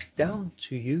 It's down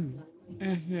to you,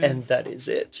 and that is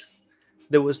it.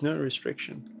 There was no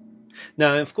restriction.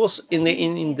 Now, of course, in the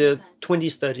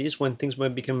 20s, 30s, when things were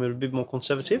becoming a little bit more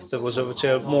conservative, there was over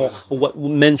there more what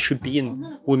men should be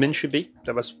and women should be.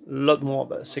 There was a lot more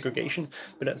of a segregation.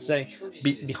 But I'd say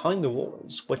behind the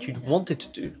walls, what you wanted to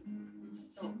do,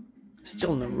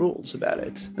 still no rules about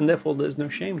it, and therefore there's no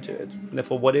shame to it. And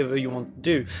therefore, whatever you want to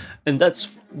do, and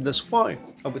that's why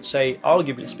I would say,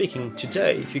 arguably speaking,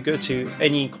 today, if you go to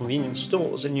any convenience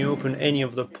stores and you open any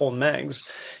of the porn mags,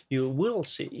 you will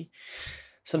see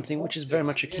something which is very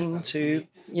much akin to,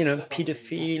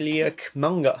 pedophiliac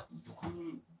manga.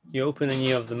 You open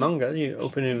any of the manga,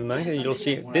 you'll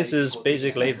see this is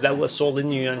basically, if that was sold in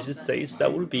the United States,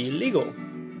 that would be illegal.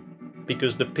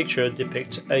 Because the picture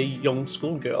depicts a young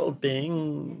schoolgirl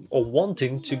being or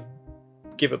wanting to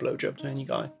give a blowjob to any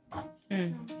guy.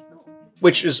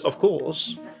 Which is, of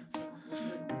course,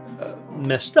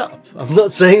 messed up. I'm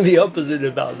not saying the opposite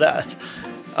about that.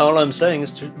 All I'm saying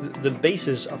is the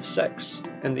basis of sex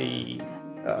and the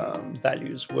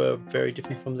values were very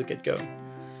different from the get-go.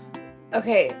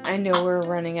 Okay, I know we're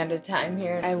running out of time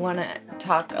here. I want to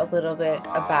talk a little bit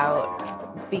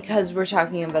about, because we're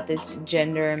talking about this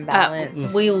gender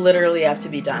imbalance. We literally have to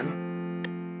be done.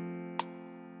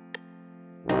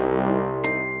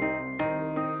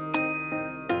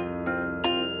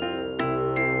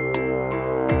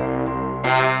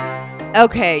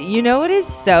 Okay, you know what is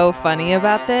so funny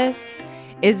about this?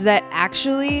 Is that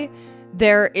actually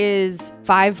There is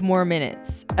 5 more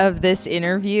minutes of this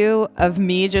interview of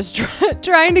me just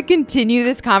trying to continue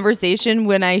this conversation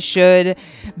when I should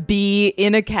be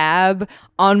in a cab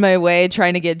on my way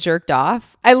trying to get jerked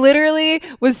off. I literally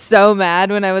was so mad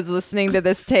when I was listening to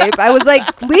this tape. I was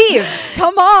like, leave,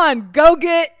 come on, go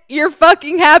get your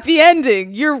fucking happy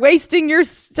ending. You're wasting your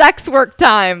sex work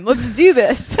time. Let's do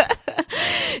this.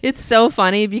 It's so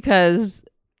funny because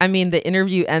I mean, the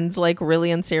interview ends like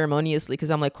really unceremoniously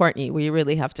because I'm like, Courtney, we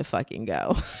really have to fucking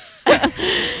go.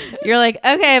 You're like,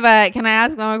 okay, but can I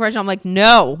ask one more question? I'm like,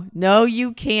 no,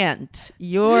 you can't.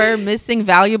 You're missing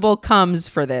valuable comes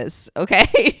for this.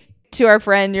 Okay. To our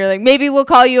friend, you're like, maybe we'll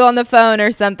call you on the phone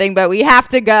or something, but we have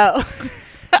to go.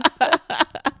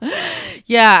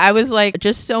 Yeah, I was like,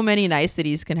 just so many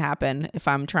niceties can happen if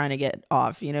I'm trying to get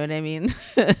off. You know what I mean?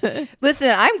 Listen,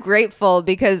 I'm grateful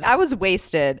because I was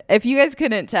wasted. If you guys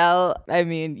couldn't tell, I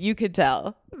mean, you could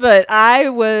tell, but I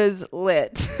was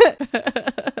lit.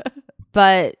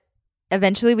 But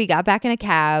eventually we got back in a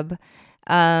cab.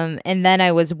 And then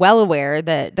I was well aware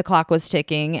that the clock was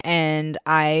ticking and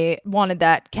I wanted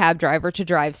that cab driver to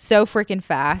drive so freaking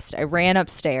fast. I ran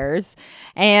upstairs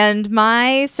and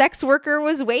my sex worker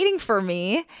was waiting for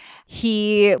me.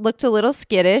 He looked a little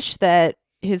skittish that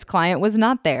his client was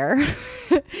not there.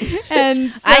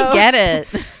 And so, I get it.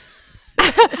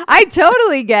 I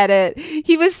totally get it.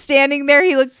 He was standing there.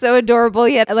 He looked so adorable.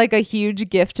 He had like a huge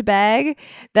gift bag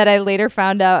that I later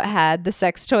found out had the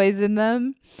sex toys in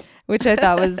them, which I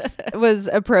thought was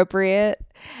appropriate.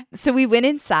 So we went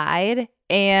inside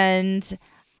and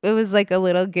it was like a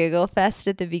little giggle fest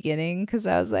at the beginning because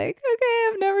I was like, okay,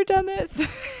 I've never done this.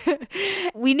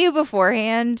 We knew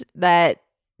beforehand that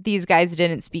these guys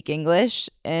didn't speak English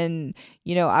and,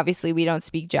 you know, obviously we don't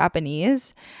speak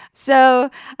Japanese. So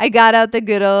I got out the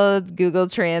good old Google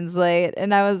Translate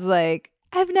and I was like,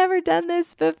 I've never done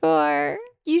this before.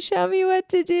 You show me what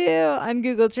to do on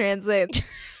Google Translate.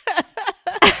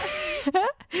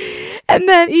 And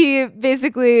then he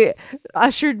basically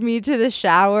ushered me to the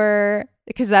shower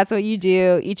because that's what you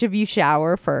do. Each of you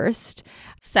shower first.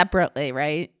 Separately,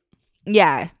 right?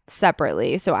 Yeah,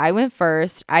 separately. So I went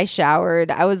first. I showered.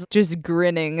 I was just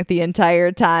grinning the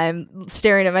entire time,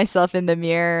 staring at myself in the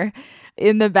mirror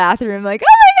in the bathroom like, oh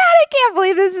my God, I can't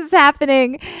believe this is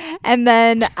happening. And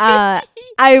then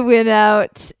I went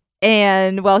out.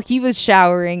 And while he was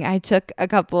showering, I took a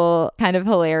couple kind of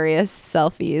hilarious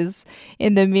selfies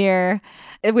in the mirror,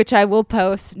 which I will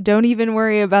post. Don't even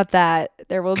worry about that.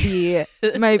 There will be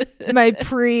my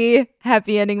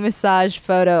pre-happy ending massage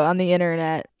photo on the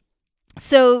internet.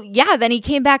 So yeah, then he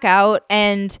came back out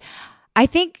and I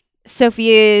think,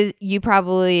 Sophia,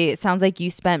 it sounds like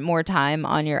you spent more time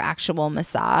on your actual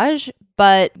massage,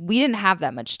 but we didn't have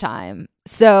that much time.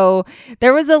 So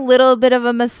there was a little bit of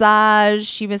a massage.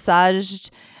 She massaged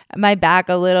my back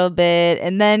a little bit.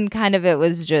 And then kind of it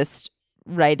was just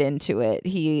right into it.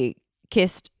 He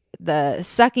kissed the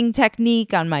sucking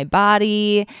technique on my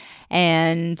body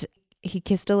and he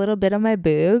kissed a little bit on my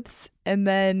boobs. And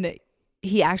then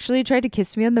he actually tried to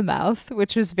kiss me on the mouth,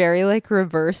 which was very like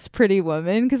reverse Pretty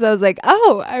Woman. Cause I was like,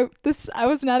 oh, I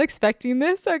was not expecting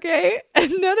this. Okay.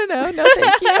 No,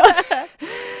 thank you.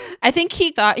 I think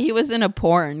he thought he was in a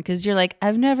porn because you're like,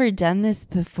 I've never done this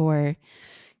before.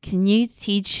 Can you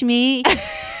teach me?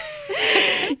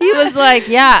 He was like,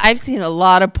 yeah, I've seen a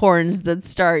lot of porns that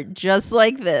start just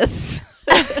like this.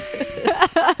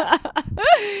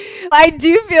 I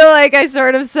do feel like I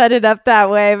sort of set it up that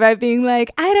way by being like,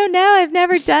 I don't know, I've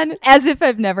never done, as if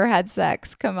I've never had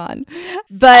sex. Come on.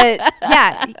 But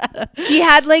yeah, he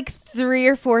had like 3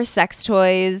 or 4 sex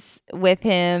toys with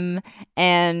him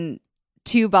and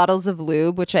 2 bottles of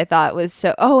lube, which I thought was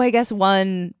I guess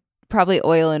 1 probably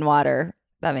oil and water.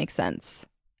 That makes sense.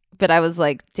 But I was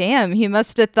like, damn, he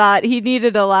must have thought he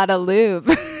needed a lot of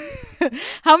lube.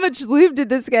 How much lube did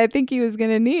this guy think he was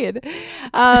going to need?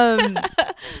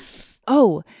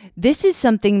 Oh, this is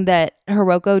something that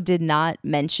Hiroko did not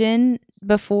mention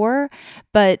before,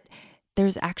 but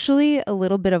there's actually a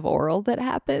little bit of oral that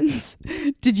happens.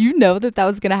 Did you know that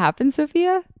was going to happen,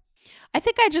 Sophia? I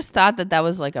think I just thought that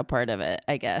was like a part of it,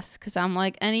 I guess. Because I'm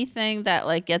like, anything that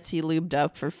like gets you lubed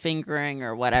up for fingering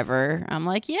or whatever, I'm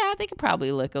like, yeah, they could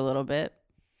probably lick a little bit.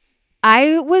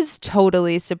 I was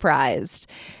totally surprised.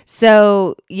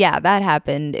 So yeah, that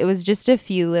happened. It was just a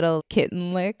few little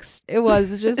kitten licks. It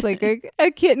was just like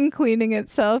a kitten cleaning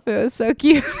itself. It was so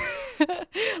cute.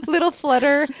 Little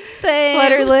flutter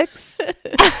licks.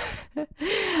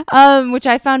 Which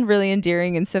I found really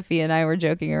endearing, and Sophia and I were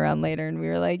joking around later and we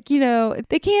were like,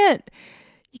 they can't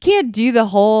You can't do the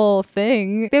whole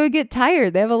thing. They would get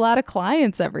tired. They have a lot of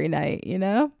clients every night, you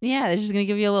know? Yeah, they're just gonna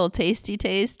give you a little tasty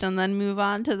taste and then move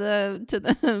on to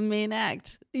the main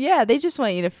act. Yeah, they just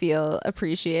want you to feel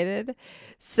appreciated.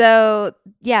 So,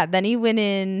 yeah, then he went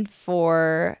in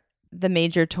for the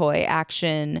major toy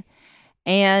action,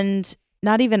 and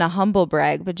not even a humble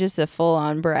brag, but just a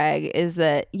full-on brag is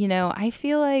that, you know, I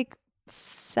feel like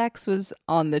sex was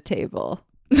on the table.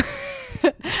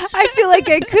 I feel like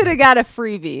I could have got a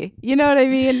freebie. You know what I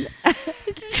mean?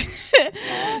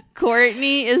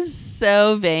 Courtney is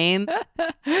so vain.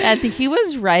 I think he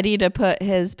was ready to put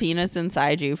his penis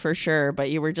inside you for sure, but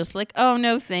you were just like, oh,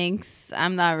 no, thanks.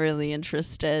 I'm not really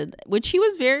interested, which he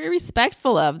was very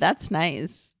respectful of. That's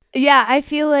nice. Yeah, I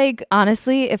feel like,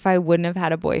 honestly, if I wouldn't have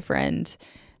had a boyfriend,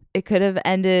 it could have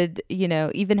ended, you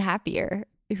know, even happier.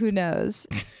 Who knows?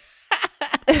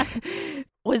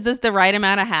 Was this the right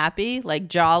amount of happy? Like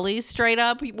jolly straight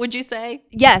up, would you say?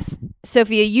 Yes,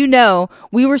 Sophia, you know,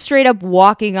 we were straight up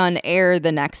walking on air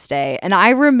the next day. And I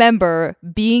remember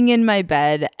being in my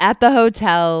bed at the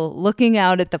hotel, looking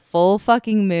out at the full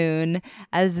fucking moon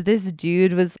as this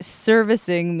dude was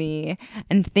servicing me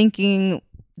and thinking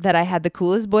that I had the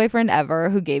coolest boyfriend ever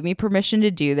who gave me permission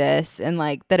to do this, and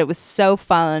like that it was so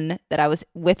fun that I was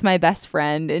with my best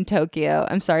friend in Tokyo.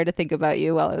 I'm sorry to think about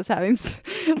you while I was having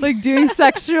like doing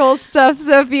sexual stuff,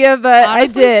 Sophia, but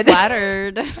Honestly, I did.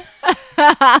 Flattered.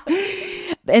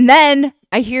 And then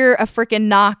I hear a freaking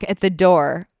knock at the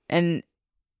door, and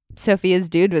Sophia's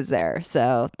dude was there.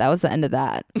 So that was the end of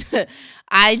that.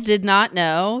 I did not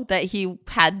know that he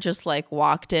had just like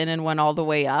walked in and went all the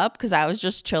way up because I was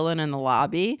just chilling in the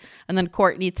lobby. And then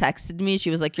Courtney texted me. She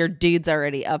was like, your dude's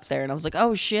already up there. And I was like,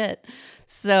 oh, shit.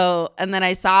 So, and then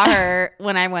I saw her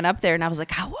when I went up there and I was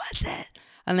like, how was it?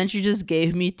 And then she just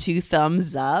gave me 2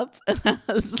 thumbs up. And I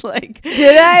was like,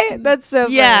 did I? That's so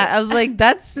funny. Yeah, I was like,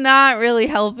 that's not really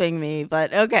helping me,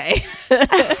 but okay.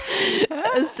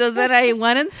 So then I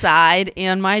went inside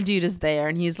and my dude is there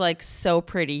and he's like so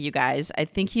pretty, you guys. I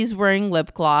think he's wearing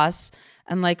lip gloss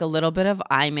and like a little bit of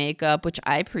eye makeup, which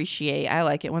I appreciate. I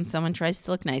like it when someone tries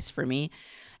to look nice for me.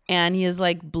 And he has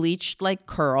like bleached like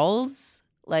curls.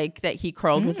 Like that he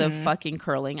curled with a fucking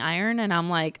curling iron. And I'm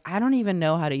like, I don't even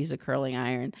know how to use a curling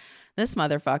iron. This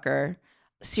motherfucker,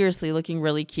 seriously, looking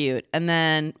really cute. And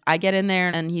then I get in there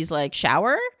and he's like,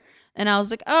 shower? And I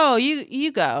was like, oh,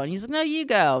 you go. And he's like, no, you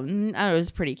go. And it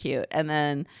was pretty cute. And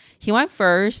then he went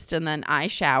first and then I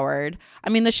showered. I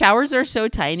mean, the showers are so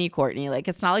tiny, Courtney. Like,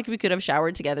 it's not like we could have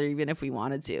showered together even if we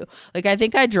wanted to. Like, I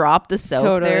think I dropped the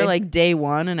soap there like day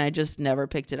 1 and I just never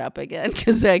picked it up again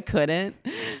because I couldn't.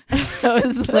 I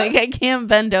was like, I can't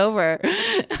bend over.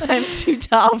 I'm too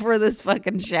tall for this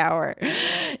fucking shower.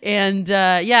 And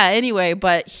yeah, anyway,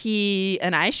 but he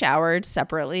and I showered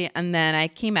separately. And then I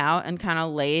came out and kind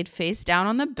of laid face down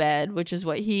on the bed, which is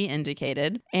what he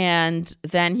indicated. And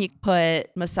then he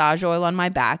put massage oil on my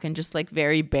back and just like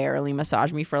very barely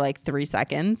massaged me for like 3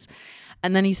 seconds.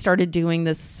 And then he started doing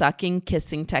this sucking,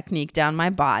 kissing technique down my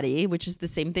body, which is the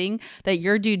same thing that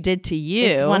your dude did to you.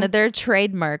 It's one of their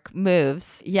trademark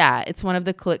moves. Yeah, it's one of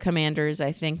the Clit Commanders,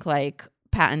 I think, like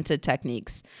patented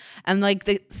techniques. And like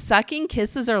the sucking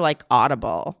kisses are like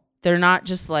audible. They're not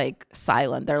just like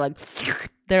silent. They're like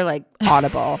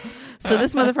audible. So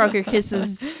this motherfucker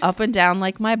kisses up and down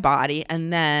like my body.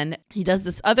 And then he does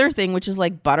this other thing, which is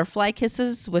like butterfly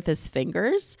kisses with his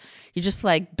fingers. He just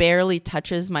like barely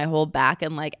touches my whole back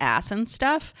and like ass and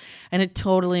stuff. And it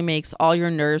totally makes all your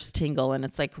nerves tingle. And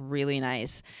it's like really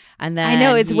nice. And then I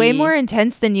know it's way more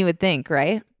intense than you would think,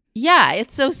 right? Yeah,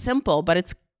 it's so simple, but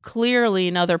it's clearly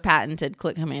another patented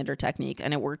Clit Commander technique.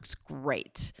 And it works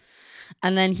great.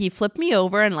 And then he flipped me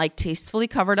over and like tastefully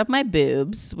covered up my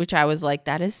boobs, which I was like,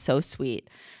 that is so sweet.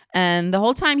 And the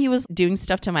whole time he was doing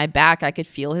stuff to my back, I could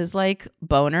feel his like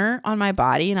boner on my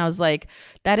body. And I was like,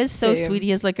 that is so sweet.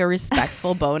 He has like a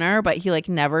respectful boner, but he like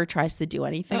never tries to do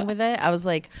anything with it. I was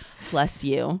like, bless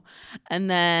you. And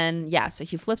then, yeah, so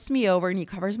he flips me over and he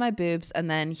covers my boobs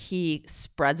and then he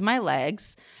spreads my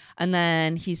legs. And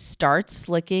then he starts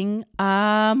licking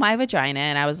my vagina.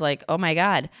 And I was like, oh my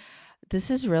God. This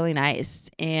is really nice.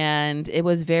 And it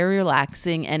was very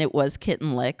relaxing and it was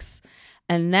kitten licks.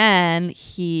 And then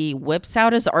he whips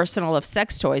out his arsenal of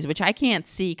sex toys, which I can't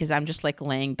see because I'm just like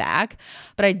laying back.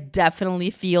 But I definitely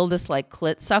feel this like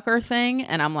clit sucker thing.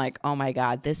 And I'm like, oh my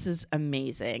God, this is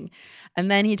amazing.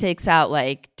 And then he takes out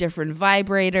like different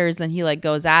vibrators and he like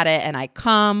goes at it. And I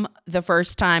come the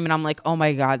first time and I'm like, oh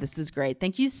my God, this is great.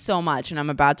 Thank you so much. And I'm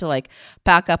about to like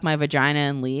pack up my vagina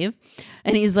and leave.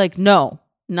 And he's like, no.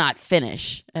 Not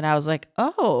finish. And I was like,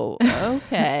 oh,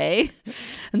 okay.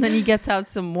 And then he gets out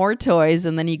some more toys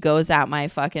and then he goes at my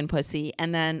fucking pussy.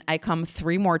 And then I come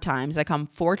 3 more times. I come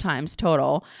 4 times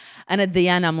total. And at the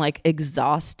end, I'm like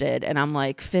exhausted. And I'm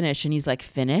like, finish. And he's like,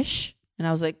 finish? And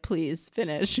I was like, please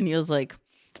finish. And he was like,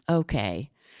 okay.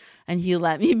 And he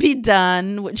let me be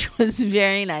done, which was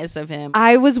very nice of him.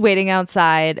 I was waiting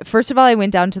outside. First of all, I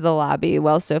went down to the lobby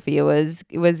while Sophia was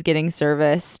getting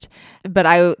serviced, but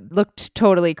I looked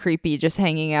totally creepy just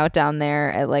hanging out down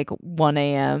there at like 1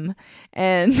 a.m.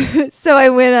 And so I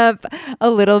went up a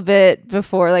little bit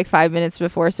before, like 5 minutes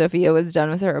before Sophia was done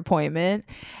with her appointment,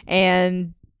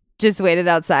 and just waited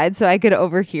outside so I could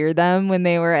overhear them when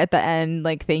they were at the end,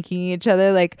 like thanking each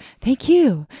other, like, thank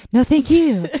you, no thank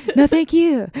you, no thank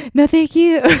you, no thank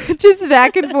you, just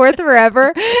back and forth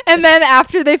forever. And then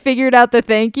after they figured out the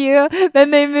thank you,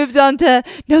 then they moved on to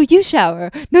no you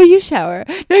shower, no you shower,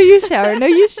 no you shower, no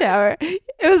you shower.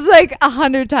 It was like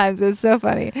 100 times. It was so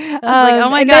funny. I was like, oh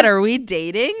my God, are we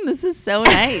dating? This is so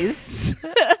nice.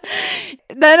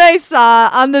 Then I saw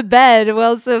on the bed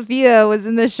while Sophia was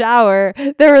in the shower,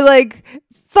 there were like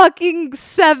fucking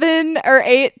 7 or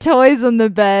 8 toys on the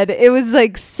bed. It was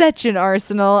like such an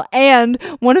arsenal. And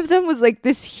one of them was like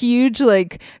this huge,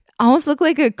 like, almost looked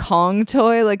like a Kong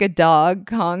toy, like a dog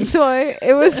Kong toy.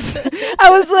 It was, I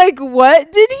was like,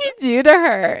 what did he do to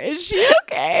her? Is she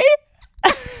okay?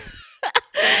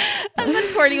 And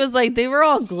then Courtney was like, they were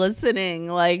all glistening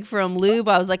like from lube.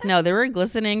 I was like, no, they were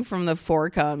glistening from the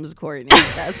forecombs, Courtney.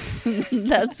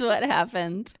 That's what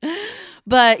happened.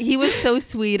 But he was so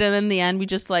sweet. And in the end, we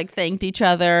just like thanked each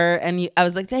other. And I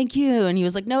was like, thank you. And he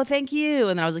was like, no, thank you.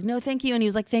 And then I was like, no, thank you. And he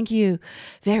was like, thank you.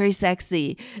 Very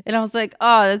sexy. And I was like,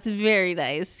 oh, that's very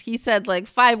nice. He said like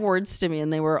 5 words to me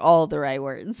and they were all the right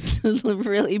words.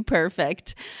 Really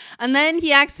perfect. And then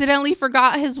he accidentally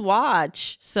forgot his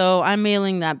watch. So I'm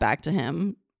mailing that back to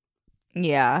him.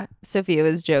 Yeah. Sophia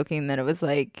was joking that it was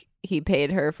like he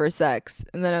paid her for sex.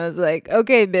 And then I was like,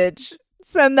 okay, bitch,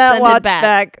 send that watch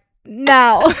back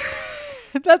now.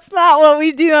 That's not what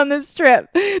we do on this trip.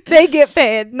 They get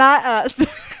paid, not us.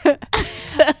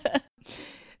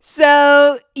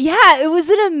 So, yeah, it was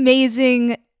an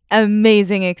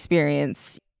amazing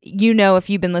experience. You know, if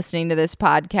you've been listening to this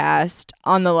podcast,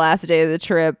 on the last day of the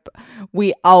trip,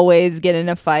 we always get in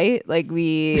a fight. Like,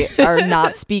 we are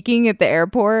not speaking at the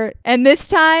airport. And this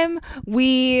time,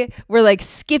 we were like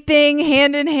skipping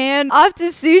hand in hand off to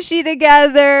sushi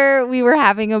together. We were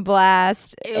having a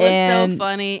blast. It was so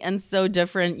funny and so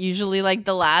different. Usually, like,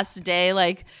 the last day,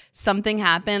 like, something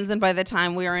happens, and by the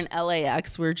time we were in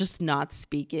LAX, we're just not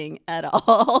speaking at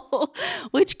all,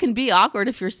 which can be awkward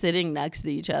if you're sitting next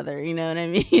to each other, you know what I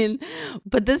mean?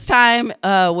 But this time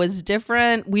was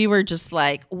different. We were just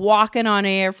like walking on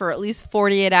air for at least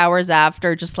 48 hours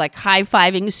after, just like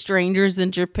high-fiving strangers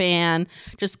in Japan,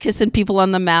 just kissing people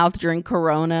on the mouth during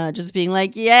Corona, just being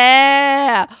like,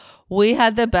 yeah, we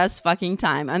had the best fucking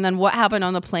time. And then what happened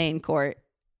on the plane, Court?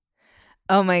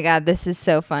 Oh my God, this is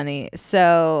so funny.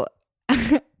 So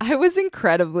I was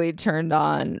incredibly turned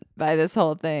on by this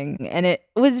whole thing. And it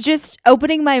was just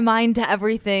opening my mind to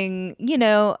everything, you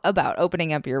know, about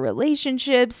opening up your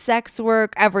relationships, sex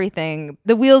work, everything.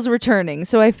 The wheels were turning.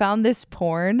 So I found this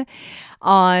porn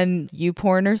on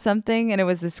YouPorn or something. And it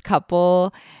was this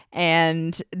couple,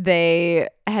 and they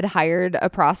had hired a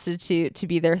prostitute to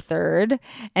be their third.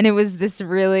 And it was this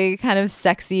really kind of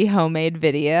sexy homemade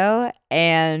video.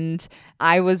 And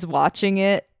I was watching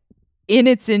it in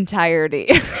its entirety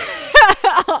on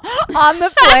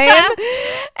the plane.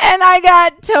 And I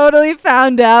got totally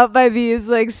found out by these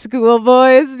like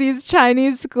schoolboys. These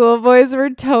Chinese schoolboys were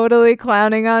totally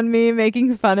clowning on me,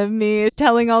 making fun of me,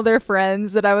 telling all their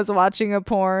friends that I was watching a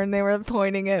porn. They were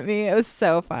pointing at me. It was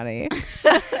so funny.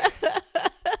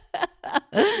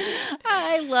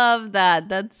 I love that.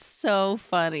 That's so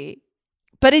funny.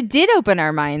 But it did open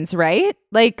our minds, right?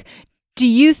 Like, do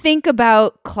you think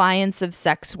about clients of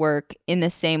sex work in the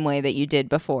same way that you did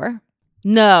before?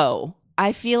 No.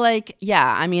 I feel like,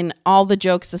 yeah, I mean, all the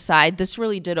jokes aside, this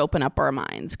really did open up our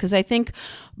minds, because I think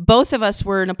both of us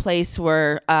were in a place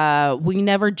where we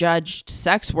never judged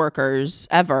sex workers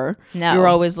ever. No. We were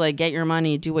always like, get your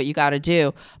money, do what you got to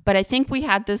do. But I think we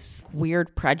had this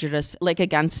weird prejudice like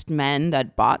against men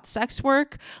that bought sex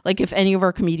work. Like if any of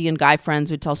our comedian guy friends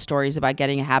would tell stories about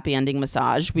getting a happy ending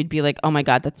massage, we'd be like, oh my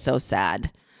God, that's so sad.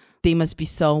 They must be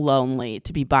so lonely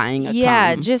to be buying a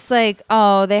cum. Just like,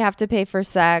 oh, they have to pay for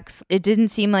sex. It didn't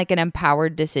seem like an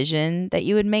empowered decision that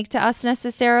you would make to us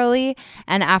necessarily.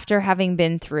 And after having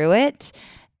been through it,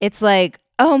 it's like,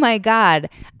 oh my God,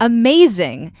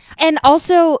 amazing. And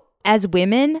also as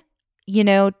women, you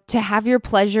know, to have your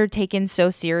pleasure taken so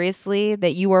seriously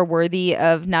that you are worthy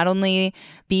of not only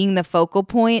being the focal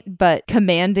point, but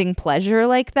commanding pleasure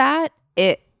like that,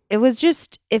 it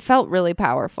felt really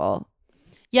powerful.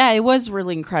 Yeah, it was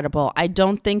really incredible. I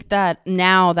don't think that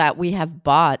now that we have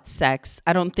bought sex,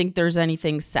 I don't think there's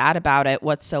anything sad about it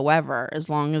whatsoever, as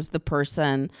long as the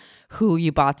person who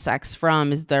you bought sex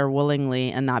from is there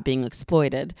willingly and not being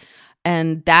exploited.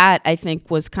 And that, I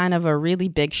think, was kind of a really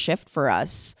big shift for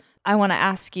us. I want to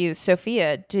ask you,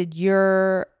 Sophia, did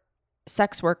your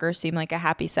sex worker seem like a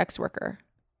happy sex worker?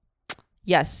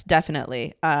 Yes,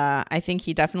 definitely. I think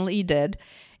he definitely did.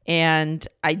 And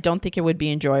I don't think it would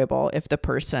be enjoyable if the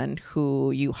person who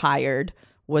you hired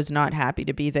was not happy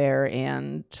to be there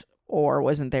or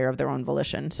wasn't there of their own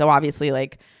volition. So obviously,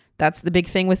 like, that's the big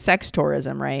thing with sex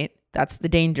tourism, right? That's the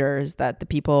danger, is that the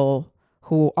people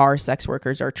who are sex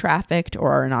workers are trafficked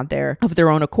or are not there of their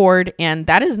own accord. And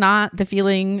that is not the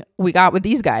feeling we got with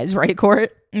these guys, right,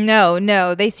 Court?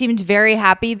 No, they seemed very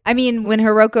happy. I mean, when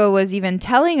Hiroko was even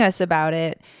telling us about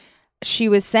it, she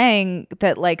was saying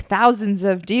that like thousands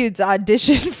of dudes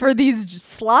auditioned for these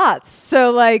slots.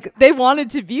 So like they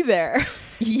wanted to be there.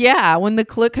 Yeah, when the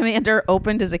Click Commander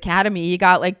opened his academy, he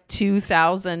got like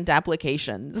 2,000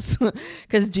 applications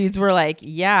because dudes were like,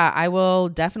 yeah, I will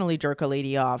definitely jerk a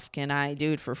lady off. Can I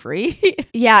do it for free?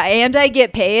 Yeah, and I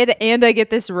get paid and I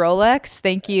get this Rolex.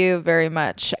 Thank you very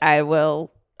much. I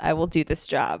will do this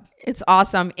job. It's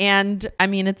awesome. And I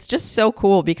mean, it's just so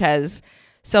cool because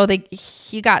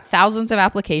he got thousands of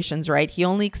applications, right? He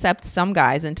only accepts some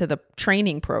guys into the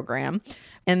training program.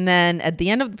 And then at the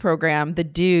end of the program, the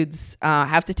dudes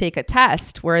have to take a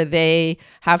test where they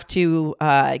have to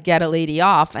get a lady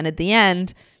off. And at the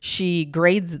end, she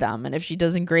grades them. And if she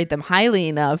doesn't grade them highly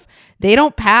enough, they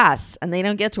don't pass and they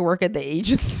don't get to work at the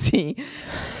agency.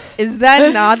 Is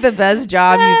that not the best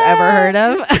job you've ever heard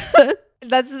of?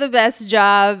 That's the best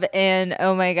job. And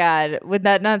oh my God, would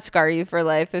that not scar you for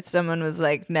life if someone was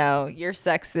like, no, your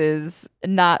sex is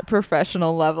not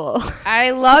professional level?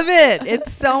 I love it.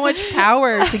 It's so much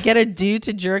power to get a dude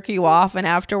to jerk you off. And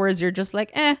afterwards, you're just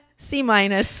like, C-.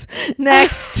 Next.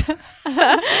 Go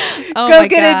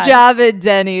get a job at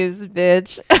Denny's,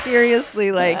 bitch.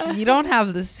 Seriously, like, you don't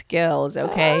have the skills,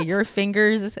 okay? Your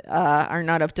fingers are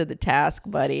not up to the task,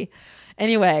 buddy.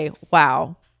 Anyway,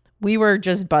 wow. We were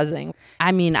just buzzing.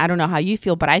 I mean, I don't know how you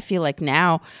feel, but I feel like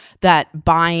now that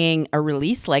buying a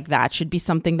release like that should be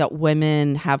something that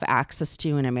women have access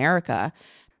to in America.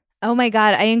 Oh my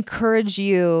God. I encourage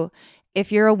you,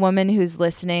 if you're a woman who's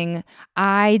listening,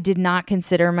 I did not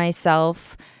consider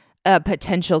myself a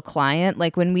potential client.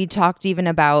 Like when we talked even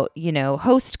about, you know,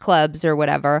 host clubs or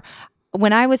whatever,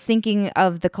 when I was thinking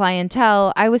of the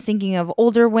clientele, I was thinking of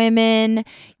older women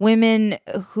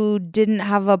who didn't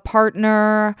have a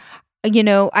partner. You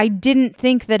know, I didn't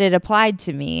think that it applied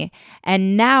to me.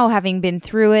 And now having been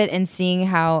through it and seeing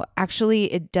how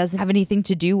actually it doesn't have anything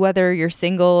to do whether you're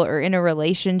single or in a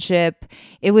relationship,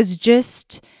 it was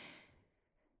just,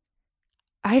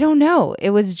 I don't know.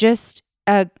 It was just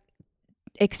a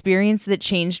experience that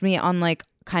changed me on like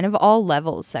kind of all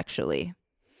levels sexually.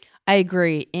 I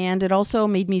agree. And it also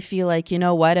made me feel like, you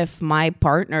know what, if my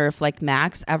partner, if like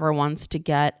Max ever wants to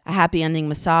get a happy ending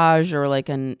massage or like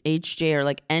an HJ or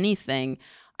like anything,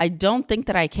 I don't think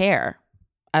that I care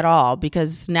at all,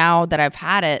 because now that I've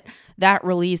had it, that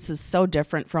release is so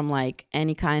different from like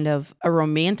any kind of a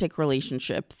romantic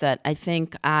relationship that I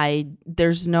think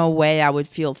there's no way I would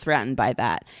feel threatened by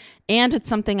that. And it's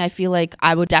something I feel like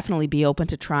I would definitely be open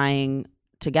to trying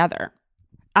together.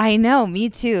 I know, me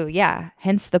too. Yeah,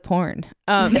 hence the porn.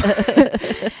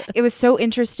 It was so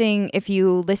interesting. If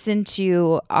you listen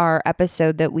to our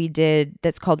episode that we did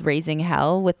that's called Raising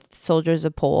Hell with Soldiers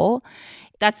of Pole.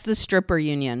 That's the stripper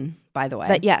union, by the way.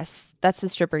 But yes, that's the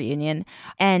stripper union.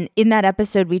 And in that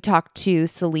episode, we talked to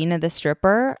Selena the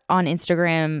stripper. On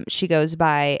Instagram, she goes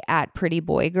by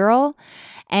 @prettyboygirl.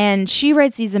 And she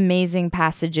writes these amazing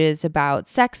passages about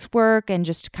sex work and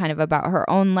just kind of about her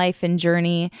own life and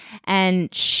journey.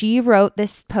 And she wrote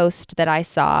this post that I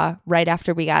saw right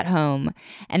after we got home.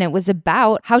 And it was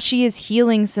about how she is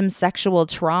healing some sexual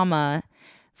trauma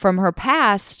from her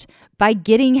past by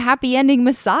getting happy ending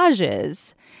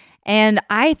massages. And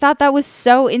I thought that was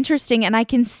so interesting. And I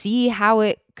can see how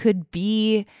it could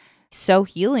be so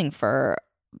healing for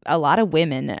a lot of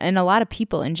women and a lot of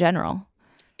people in general.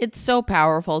 It's so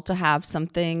powerful to have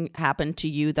something happen to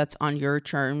you that's on your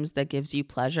terms that gives you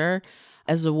pleasure.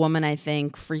 as a woman, I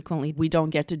think frequently we don't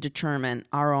get to determine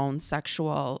our own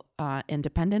sexual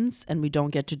independence, and we don't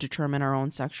get to determine our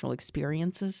own sexual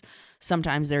experiences.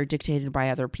 Sometimes they're dictated by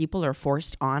other people or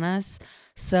forced on us.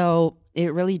 So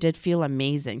it really did feel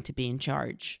amazing to be in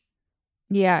charge.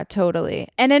 Yeah, totally.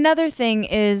 And another thing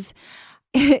is,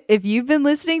 if you've been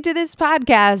listening to this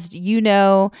podcast, you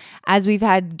know, as we've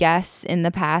had guests in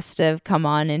the past have come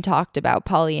on and talked about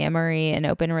polyamory and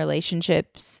open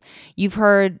relationships, you've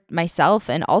heard myself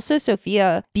and also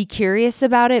Sophia be curious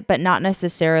about it, but not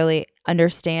necessarily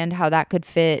understand how that could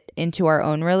fit into our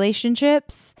own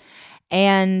relationships.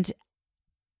 And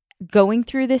going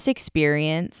through this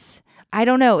experience, I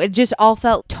don't know, it just all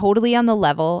felt totally on the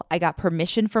level. I got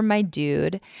permission from my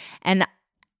dude, and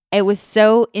it was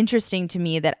so interesting to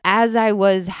me that as I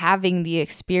was having the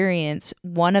experience,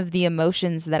 one of the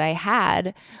emotions that I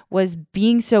had was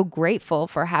being so grateful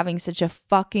for having such a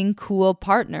fucking cool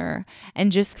partner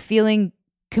and just feeling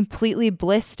completely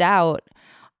blissed out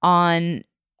on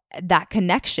that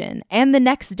connection. And the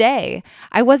next day,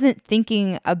 I wasn't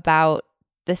thinking about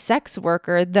the sex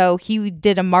worker, though he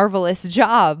did a marvelous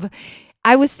job.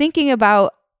 I was thinking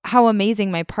about how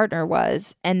amazing my partner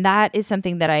was. And that is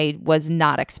something that I was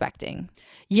not expecting.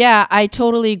 Yeah, I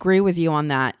totally agree with you on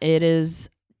that. It is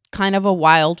kind of a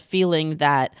wild feeling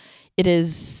that it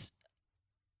is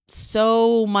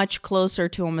so much closer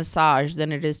to a massage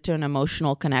than it is to an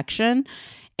emotional connection.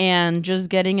 And just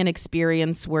getting an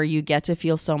experience where you get to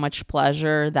feel so much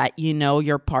pleasure that you know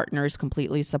your partner is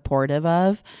completely supportive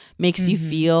of makes you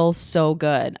feel so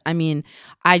good. I mean,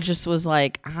 I just was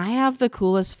like, I have the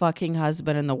coolest fucking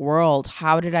husband in the world.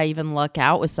 How did I even luck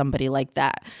out with somebody like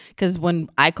that? Because when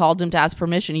I called him to ask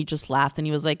permission, he just laughed and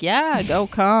he was like, yeah, go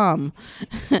come.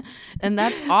 And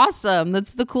that's awesome.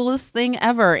 That's the coolest thing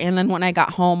ever. And then when I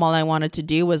got home, all I wanted to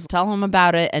do was tell him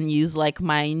about it and use like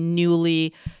my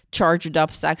newly charged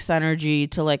up sex energy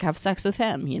to like have sex with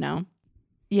him, you know?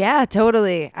 Yeah,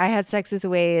 totally. I had sex with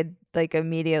Wade like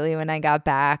immediately when I got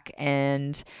back.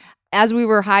 And as we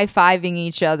were high-fiving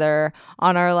each other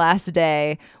on our last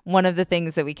day, one of the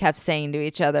things that we kept saying to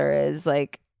each other is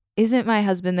like, isn't my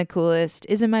husband the coolest?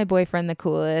 Isn't my boyfriend the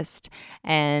coolest?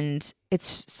 And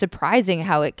it's surprising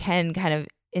how it can kind of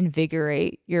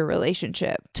invigorate your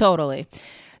relationship. Totally.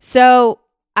 So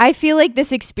I feel like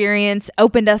this experience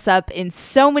opened us up in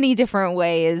so many different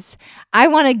ways. I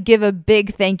want to give a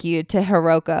big thank you to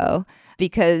Hiroko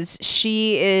because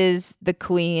she is the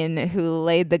queen who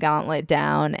laid the gauntlet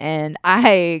down, and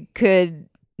I could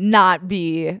not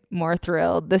be more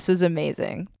thrilled. This was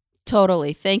amazing.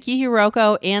 Totally. Thank you,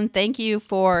 Hiroko. And thank you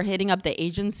for hitting up the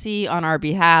agency on our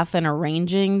behalf and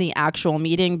arranging the actual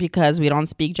meeting because we don't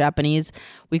speak Japanese.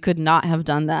 We could not have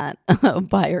done that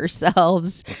by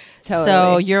ourselves. Totally.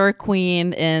 So you're a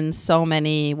queen in so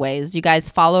many ways. You guys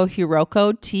follow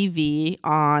Hiroko TV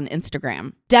on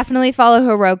Instagram. Definitely follow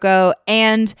Hiroko,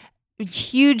 and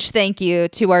huge thank you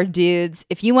to our dudes.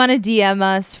 If you want to DM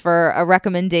us for a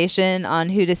recommendation on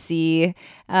who to see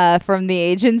from the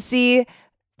agency,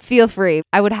 feel free.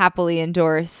 I would happily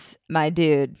endorse my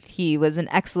dude. He was an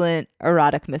excellent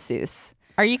erotic masseuse.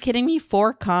 Are you kidding me?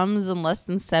 4 comes in less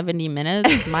than 70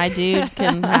 minutes. My dude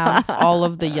can have all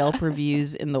of the Yelp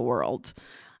reviews in the world.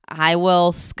 I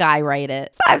will skywrite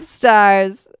it. 5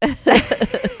 stars.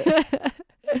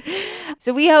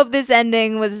 So we hope this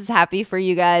ending was as happy for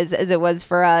you guys as it was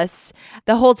for us.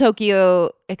 The whole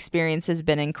Tokyo experience has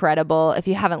been incredible. If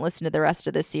you haven't listened to the rest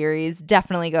of the series,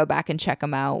 definitely go back and check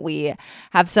them out. We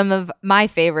have some of my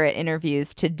favorite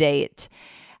interviews to date.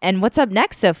 And what's up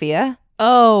next, Sophia?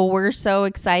 Oh, we're so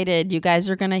excited. You guys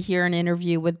are going to hear an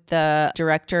interview with the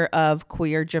director of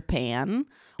Queer Japan,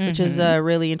 which is a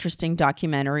really interesting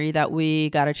documentary that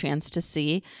we got a chance to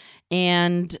see.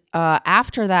 And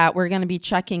after that, we're going to be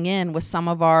checking in with some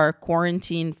of our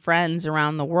quarantine friends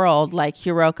around the world, like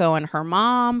Hiroko and her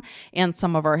mom, and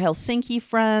some of our Helsinki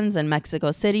friends and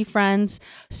Mexico City friends.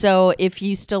 So if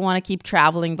you still want to keep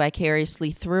traveling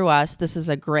vicariously through us, this is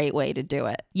a great way to do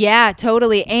it. Yeah,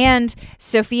 totally. And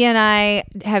Sophia and I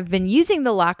have been using the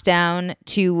lockdown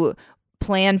to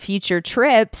plan future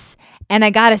trips. And I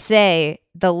gotta say,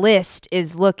 the list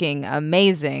is looking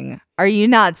amazing. Are you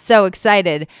not so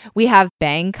excited? We have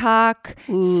Bangkok,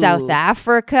 South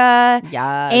Africa,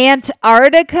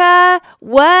 Antarctica.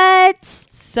 What?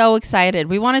 So excited.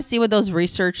 We want to see what those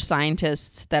research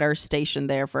scientists that are stationed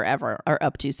there forever are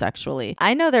up to sexually.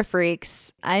 I know they're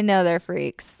freaks.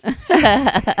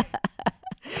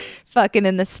 Fucking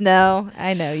in the snow.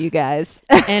 I know you guys.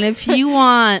 And if you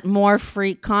want more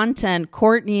freak content,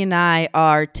 Courtney and I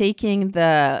are taking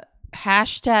the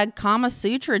Hashtag Kama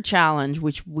Sutra Challenge,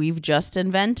 which we've just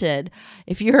invented.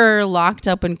 If you're locked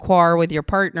up in quar with your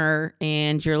partner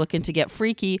and you're looking to get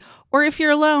freaky, or if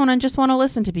you're alone and just want to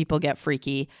listen to people get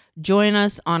freaky, join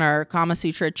us on our Kama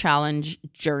Sutra Challenge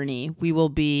journey. We will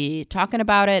be talking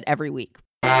about it every week.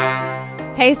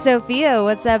 Hey, Sophia,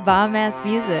 what's that bomb-ass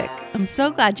music? I'm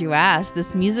so glad you asked.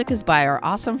 This music is by our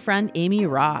awesome friend Amy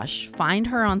Rosh. Find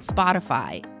her on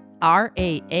Spotify. RAASCH.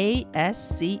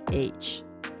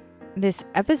 This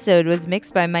episode was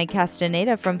mixed by Mike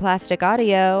Castaneda from Plastic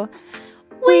Audio.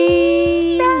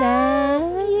 We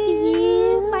love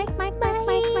you. Mike.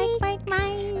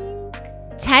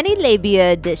 Tiny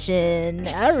Labia edition.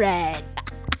 All right.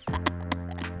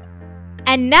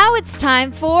 And now it's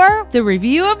time for the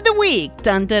review of the week.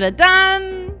 Dun dun dun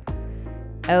dun.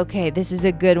 Okay, this is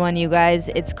a good one, you guys.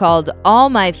 It's called All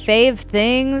My Fave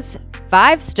Things,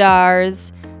 5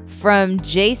 stars, from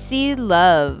JC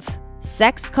Love.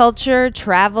 Sex culture,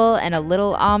 travel, and a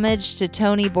little homage to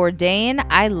Tony Bourdain.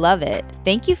 I love it.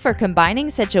 Thank you for combining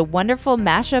such a wonderful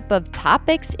mashup of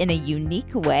topics in a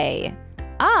unique way.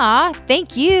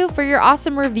 Thank you for your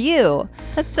awesome review.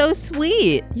 That's so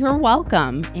sweet. You're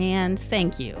welcome, and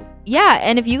thank you. Yeah,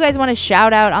 and if you guys want to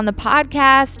shout out on the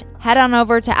podcast, head on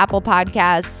over to Apple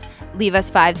Podcasts, leave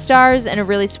us 5 stars and a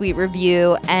really sweet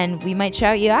review, and we might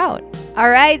shout you out. All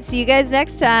right, see you guys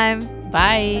next time.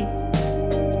 Bye.